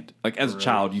Sinbad's hand. Like as a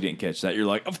child you didn't catch that. You're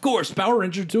like, "Of course, Power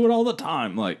Rangers do it all the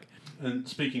time." Like And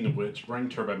speaking of which, bring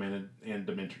Turbo Man and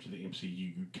Dementor to the MCU,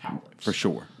 you cowards. for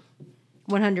sure.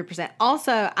 100%.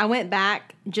 Also, I went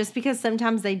back just because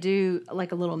sometimes they do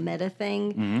like a little meta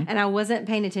thing, and I wasn't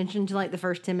paying attention to like the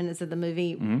first 10 minutes of the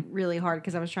movie really hard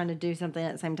because I was trying to do something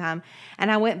at the same time.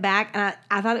 And I went back and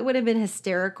I thought it would have been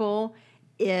hysterical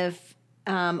if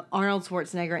Arnold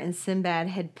Schwarzenegger and Sinbad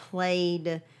had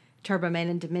played Turbo Man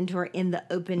and Dementor in the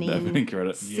opening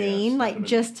credit. scene, Yes, like that'd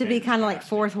just to be kind of like fantastic.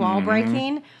 fourth wall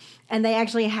breaking. And they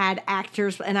actually had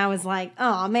actors, and I was like,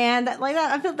 "Oh man, that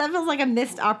feels like a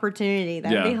missed opportunity.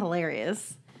 That'd be Yeah.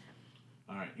 hilarious."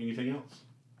 All right. Anything else?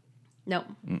 Nope.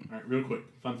 All right. Real quick.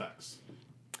 Fun facts.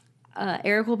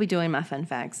 Eric will be doing my fun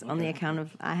facts on the Okay. account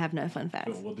of I have no fun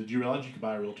facts. Cool. Well, did you realize you could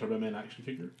buy a real Turbo Man action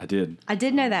figure? I did. I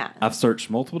did know that. I've searched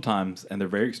multiple times, and they're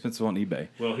very expensive on eBay.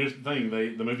 Well, here's the thing.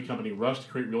 The movie company rushed to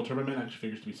create real Turbo Man action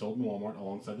figures to be sold in Walmart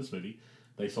alongside this movie.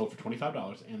 They sold for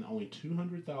 $25, and only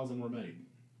 200,000 were made.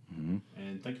 Mm-hmm.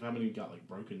 And think of how many got like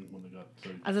broken when they got. So,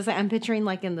 As I say, I'm picturing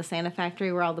like in the Santa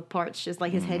factory where all the parts just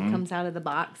like his head Mm-hmm. comes out of the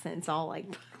box and it's all like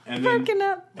and then, broken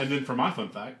up. And then for my fun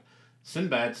fact,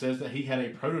 Sinbad says that he had a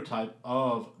prototype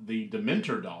of the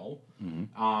Dementor doll.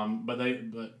 Mm-hmm.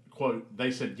 But quote,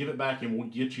 they said, "Give it back and we'll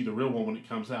get you the real one when it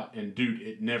comes out." And dude,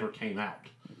 it never came out.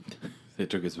 They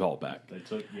took his vault back. They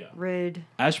took Rude.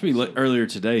 Ashby earlier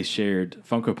today shared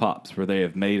Funko Pops where they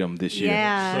have made them this year.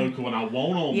 Yeah. So cool, and I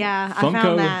want them. Yeah, I Funko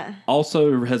found that.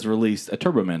 also has released a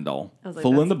Turbo Man doll, I was like,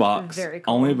 full in that's the box, very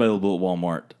cool. only available at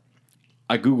Walmart.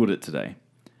 I Googled it today.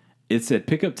 It said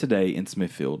pick up today in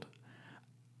Smithfield.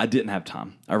 I didn't have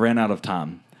time. I ran out of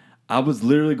time. I was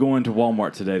literally going to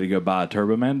Walmart today to go buy a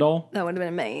Turbo Man doll. That would have been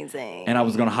amazing. And I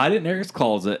was going to hide it in Eric's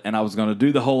closet, and I was going to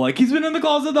do the whole, like, he's been in the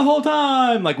closet the whole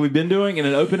time, like we've been doing, and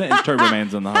then open it, and Turbo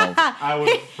Man's in the hall. I would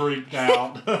have freaked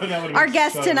out. That would've Our been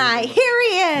guest so tonight, cool. here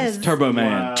he is. Turbo Man.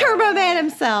 Wow. Turbo Man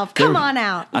himself. Come on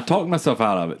out. I talked myself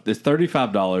out of it. There's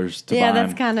 $35 to Yeah, buy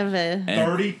that's him. kind of a.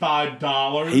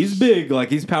 $35. He's big, like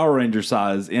he's Power Ranger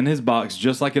size in his box,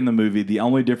 just like in the movie. The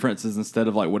only difference is instead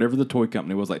of like whatever the toy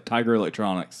company was, like Tiger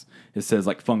Electronics, it says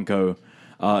like Funko.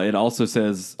 It also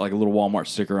says like a little Walmart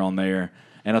sticker on there,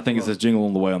 and I think it says Jingle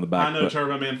on the Way on the back. I know but,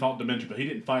 Turbo Man fought Dementor, but he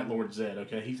didn't fight Lord Zed.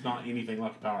 Okay, he's not anything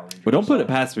like a Power Ranger. but don't put it Sorry.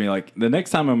 past me. Like the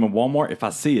next time I'm in Walmart, if I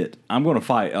see it, I'm going to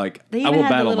fight. Like They I even will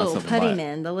had the battle little myself. and buy putty it.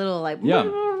 men, the little like. Yeah.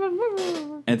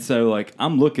 And so like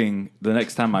I'm looking the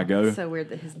next time I go. So weird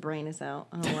that his brain is out.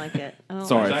 I don't like it. I don't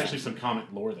Sorry. There's actually some comic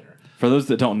lore there. For those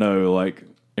that don't know, like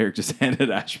Eric just handed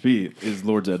Ashby his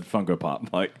Lord Zed Funko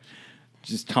Pop. Like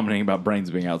just commenting about brains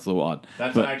being out. It's a little odd.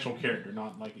 That's But- an actual character,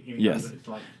 not like any Yes. kind of, it's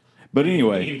like But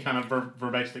anyway, any kind of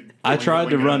verbastic. I tried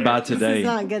to run by This today. is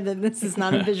not good that this is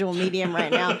not a visual medium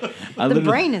right now. I The literally-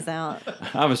 brain is out.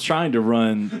 I was trying to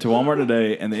run to Walmart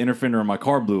today, and the inner fender of my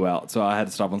car blew out, so I had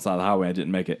to stop on the side of the highway. I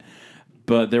didn't make it.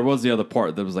 But there was the other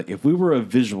part that was like, if we were a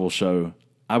visual show,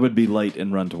 I would be late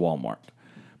and run to Walmart.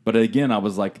 But again, I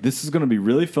was like, this is going to be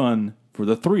really fun for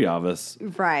the three of us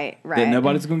Right, right. that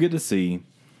nobody's going to get to see.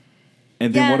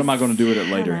 And then what am I going to do with it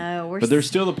later? I know, we're But there's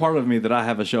still the part of me that I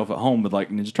have a shelf at home with like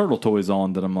Ninja Turtle toys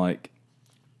on that I'm like,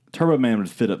 Turbo Man would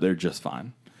fit up there just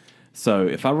fine. So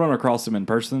if I run across him in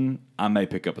person, I may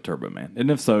pick up a Turbo Man. And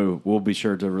if so, we'll be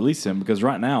sure to release him because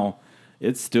right now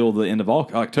it's still the end of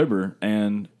October.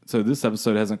 And so this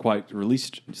episode hasn't quite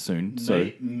released soon. So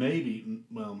maybe,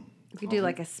 well, You could do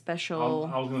like a special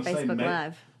I was going to say Facebook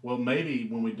Live. Well, maybe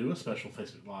when we do a special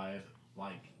Facebook Live,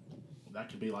 like that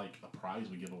could be like a prize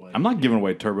we give away. I'm not giving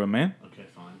away Turbo Man. Okay,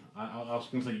 fine. I was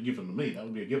going to say you give them to me. That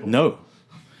would be a giveaway. No.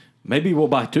 Maybe we'll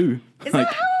buy two. Is Like,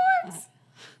 that how it works?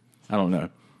 I don't know.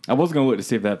 I was going to look to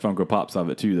see if they had Funko Pops of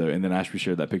it too, though. And then Ashby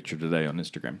shared that picture today on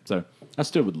Instagram. So I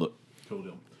still would look. Cool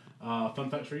deal. Fun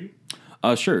facts for you?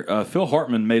 Sure. Phil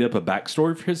Hartman made up a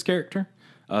backstory for his character.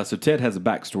 So Ted has a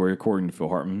backstory, according to Phil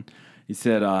Hartman. He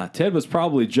said Ted was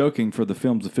probably joking for the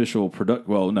film's official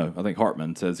production. Well, no, I think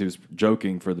Hartman says he was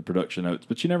joking for the production notes,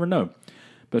 but you never know.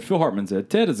 But Phil Hartman said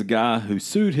Ted is a guy who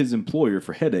sued his employer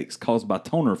for headaches caused by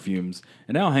toner fumes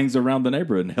and now hangs around the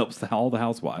neighborhood and helps all the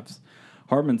housewives.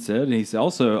 Hartman said, and he's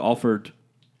also offered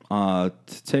to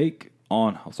take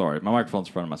on. Oh, sorry, my microphone's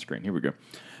in front of my screen. Here we go.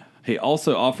 He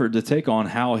also offered to take on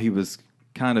how he was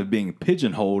kind of being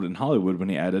pigeonholed in Hollywood when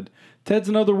he added, Ted's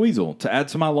another weasel, to add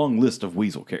to my long list of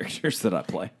weasel characters that I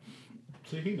play.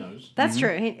 See, he knows. That's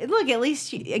true. Look, at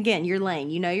least, again, your lane.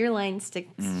 You know your lane. Stay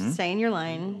in your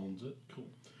lane. Owns it. Cool.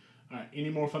 All right. Any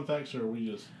more fun facts, or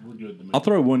we're good to move? I'll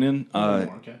throw one in. One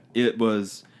more, okay. It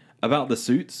was about the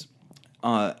suits.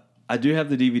 I do have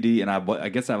the DVD, and I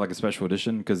guess I have like a special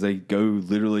edition because they go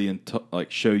literally and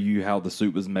like show you how the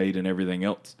suit was made and everything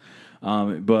else.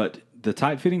 But the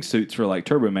tight-fitting suits for like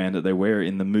Turbo Man that they wear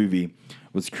in the movie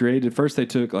was created. First, they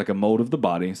took like a mold of the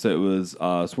body, so it was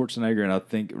Schwarzenegger, and I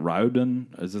think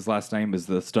Ryden is his last name, is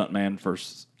the stuntman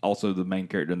first, also the main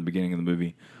character in the beginning of the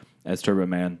movie as Turbo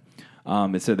Man.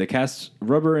 It said they cast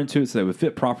rubber into it so they would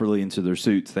fit properly into their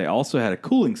suits. They also had a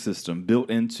cooling system built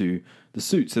into the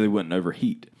suit so they wouldn't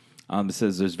overheat. It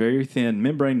says there's very thin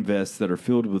membrane vests that are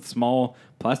filled with small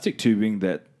plastic tubing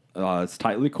that is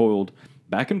tightly coiled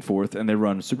back and forth, and they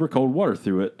run super cold water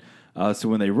through it. So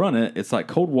when they run it, it's like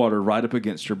cold water right up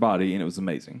against your body, and it was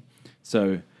amazing.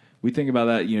 So we think about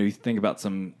that. You think about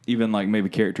some, even like maybe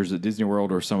characters at Disney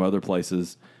World or some other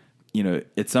places.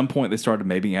 At some point they started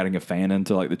maybe adding a fan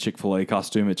into like the Chick-fil-A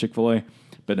costume at Chick-fil-A.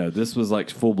 But no, this was like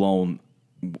full-blown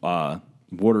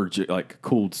water, like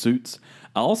cooled suits.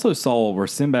 I also saw where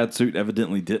Sinbad's suit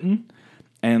evidently didn't.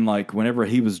 And like whenever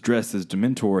he was dressed as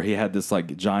Dementor, he had this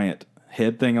like giant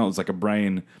head thing on. It was like a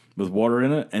brain with water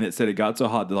in it. And it said it got so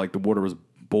hot that like the water was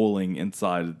boiling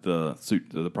inside the suit,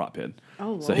 the prop head.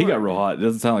 Oh, so he got real hot. It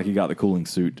doesn't sound like he got the cooling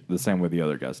suit the same way the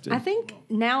other guys did. I think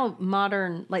now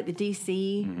modern, like the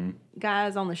DC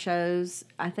guys on the shows,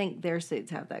 I think their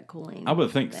suits have that cooling. I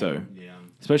would think so. Yeah.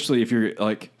 Especially if you're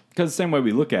like, because the same way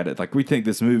we look at it, like we think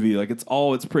this movie, like it's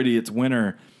pretty, it's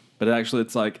winter, but actually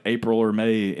it's like April or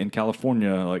May in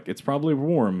California. Like it's probably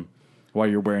warm while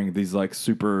you're wearing these like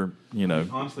super,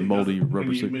 Honestly, moldy rubber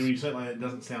when suits. when you say it like that, it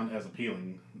doesn't sound as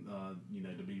appealing,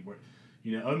 to be,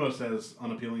 almost as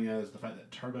unappealing as the fact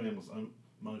that Turbo Man was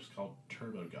almost called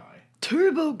Turbo Guy.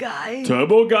 Turbo Guy.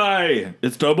 Turbo Guy!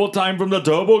 It's Turbo time from the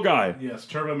Turbo Guy! Yes,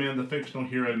 Turbo Man, the fictional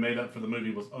hero made up for the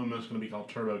movie, was almost going to be called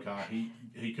Turbo Guy.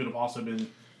 He could have also been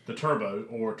the Turbo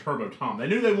or Turbo Tom. They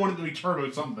knew they wanted to be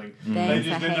Turbo something. They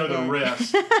just didn't know the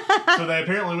rest. So they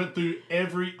apparently went through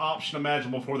every option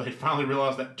imaginable before they finally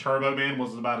realized that Turbo Man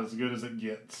was about as good as it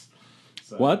gets.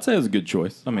 So, Well, I'd say it was a good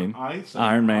choice. I mean,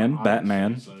 Iron Man,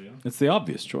 Batman. So, yeah. It's the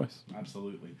obvious choice.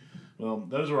 Absolutely. Well,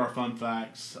 those are our fun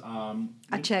facts. I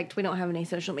checked. We don't have any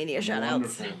social media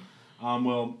shout-outs. Wonderful.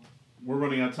 Well, we're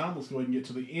running out of time. Let's go ahead and get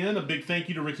to the end. A big thank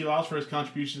you to Ricky Lyles for his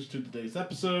contributions to today's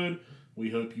episode. We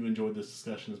hope you enjoyed this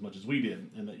discussion as much as we did,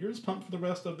 and that you're as pumped for the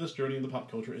rest of this journey in the pop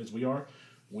culture as we are.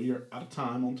 We are out of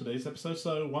time on today's episode,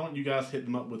 so why don't you guys hit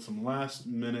them up with some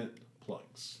last-minute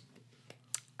plugs?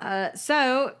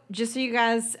 So, just so you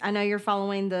guys, I know you're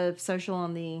following the social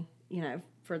on the,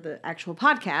 for the actual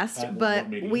podcast, but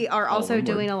we are also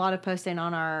doing a lot of posting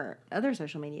on our other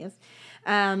social medias.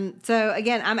 So,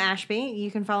 again, I'm Ashby.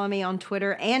 You can follow me on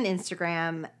Twitter and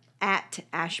Instagram at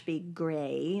Ashby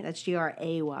Gray. That's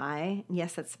Gray.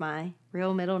 Yes, that's my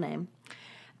real middle name.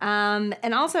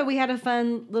 And also, we had a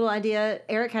fun little idea.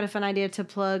 Eric had a fun idea to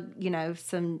plug,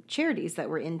 some charities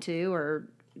that we're into or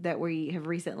that we have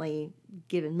recently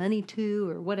given money to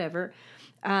or whatever.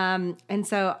 And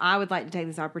so I would like to take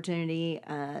this opportunity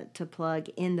to plug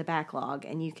In the Backlog,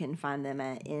 and you can find them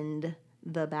at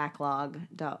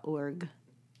endthebacklog.org.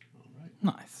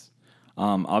 Nice.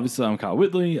 Obviously, I'm Kyle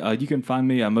Whitley. You can find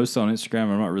me. I'm mostly on Instagram.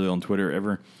 I'm not really on Twitter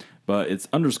ever, but it's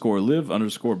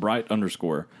 _live_bright_.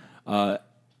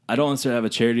 I don't necessarily have a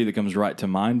charity that comes right to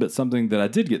mind, but something that I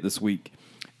did get this week.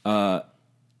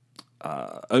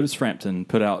 Otis Frampton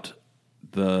put out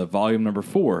the volume number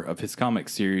 4 of his comic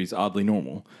series, Oddly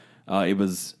Normal.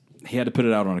 He had to put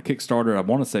it out on a Kickstarter. I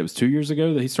want to say it was 2 years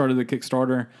ago that he started the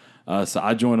Kickstarter. So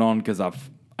I joined on because I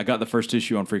got the first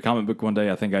issue on Free Comic Book one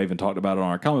day. I think I even talked about it on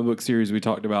our comic book series we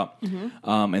talked about.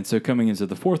 Mm-hmm. And so coming into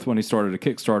the 4th one, he started a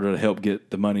Kickstarter to help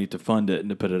get the money to fund it and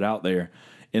to put it out there.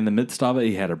 In the midst of it,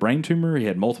 he had a brain tumor. He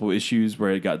had multiple issues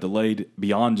where it got delayed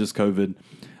beyond just COVID.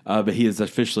 But he has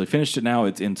officially finished it now.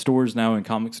 It's in stores now, in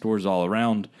comic stores all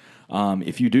around.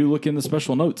 If you do look in the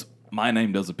special notes, my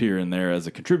name does appear in there as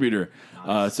a contributor.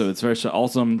 Nice. So it's very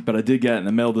awesome. But I did get it in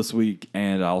the mail this week,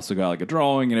 and I also got like a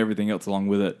drawing and everything else along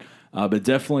with it. But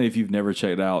definitely, if you've never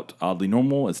checked out Oddly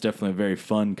Normal, it's definitely a very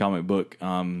fun comic book.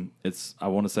 It's, I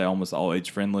want to say, almost all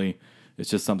age friendly. It's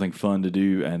just something fun to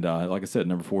do. And like I said,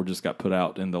 number 4 just got put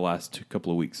out in the last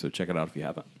couple of weeks. So check it out if you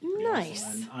haven't. Nice.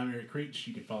 And I'm Eric Creech.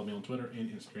 You can follow me on Twitter and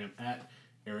Instagram at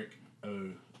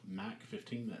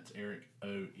EricOMac15. That's Eric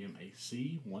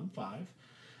OMAC15.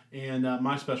 And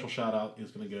my special shout out is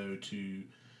going to go to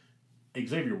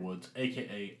Xavier Woods,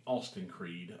 aka Austin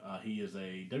Creed. He is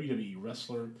a WWE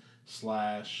wrestler /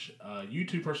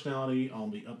 YouTube personality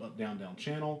on the Up Up Down Down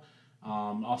channel.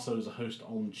 Also is a host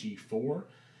on G4.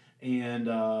 And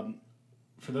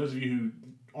for those of you who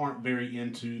aren't very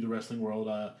into the wrestling world,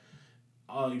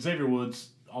 Xavier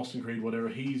Woods, Austin Creed, whatever,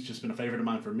 he's just been a favorite of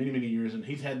mine for many, many years, and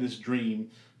he's had this dream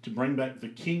to bring back the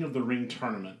King of the Ring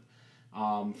tournament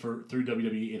through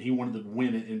WWE, and he wanted to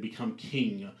win it and become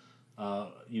king,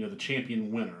 the champion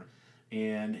winner.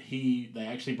 And they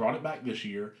actually brought it back this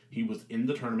year. He was in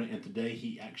the tournament, and today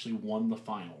he actually won the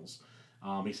finals.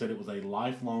 He said it was a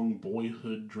lifelong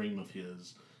boyhood dream of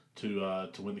his to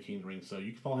win the King of the Ring. So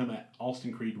you can follow him at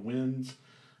Austin Creed Wins,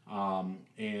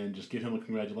 and just give him a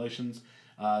congratulations.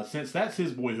 Since that's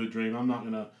his boyhood dream, I'm not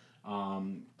going to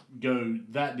go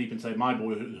that deep and say my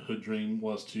boyhood dream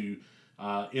was to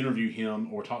interview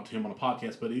him or talk to him on a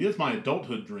podcast, but it is my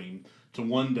adulthood dream to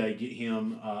one day get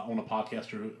him on a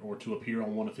podcast or to appear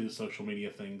on one of his social media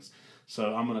things.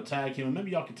 So I'm going to tag him, and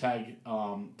maybe y'all could tag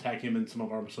him in some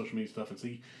of our social media stuff and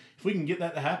see if we can get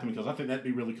that to happen, because I think that'd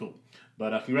be really cool.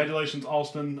 But congratulations,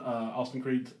 Austin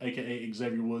Creed, a.k.a.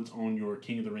 Xavier Woods, on your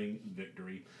King of the Ring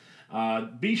victory.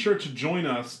 Be sure to join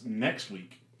us next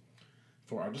week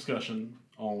for our discussion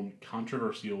on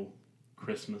controversial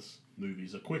Christmas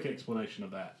movies. A quick explanation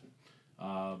of that.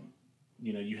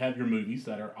 You have your movies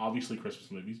that are obviously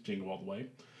Christmas movies, Jingle All the Way,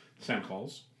 Santa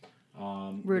Claus.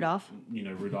 Rudolph.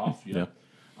 Rudolph, yeah.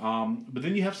 But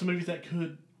then you have some movies that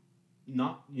could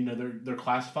not, they're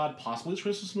classified possibly as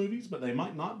Christmas movies, but they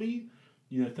might not be.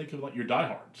 Think of like your Die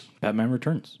Hards.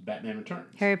 Batman Returns.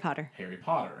 Harry Potter.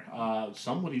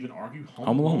 Some would even argue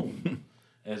Home Alone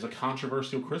as a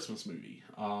controversial Christmas movie.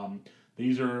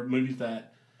 These are movies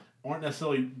that aren't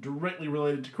necessarily directly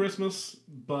related to Christmas,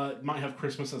 but might have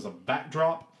Christmas as a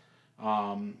backdrop,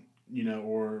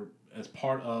 or as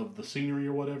part of the scenery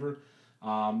or whatever.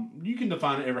 You can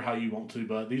define it ever how you want to,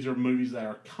 but these are movies that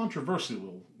are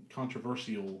controversially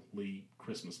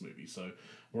Christmas movies. So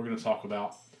we're going to talk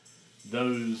about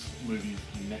those movies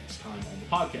next time on the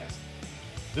podcast.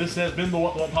 This has been the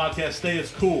What Podcast. Stay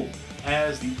as cool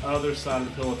as the other side of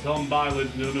the pillow. Tell them bye,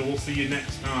 ladies and gentlemen. We'll see you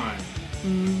next time.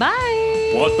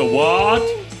 Bye. What the what?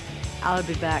 I'll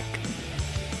be back.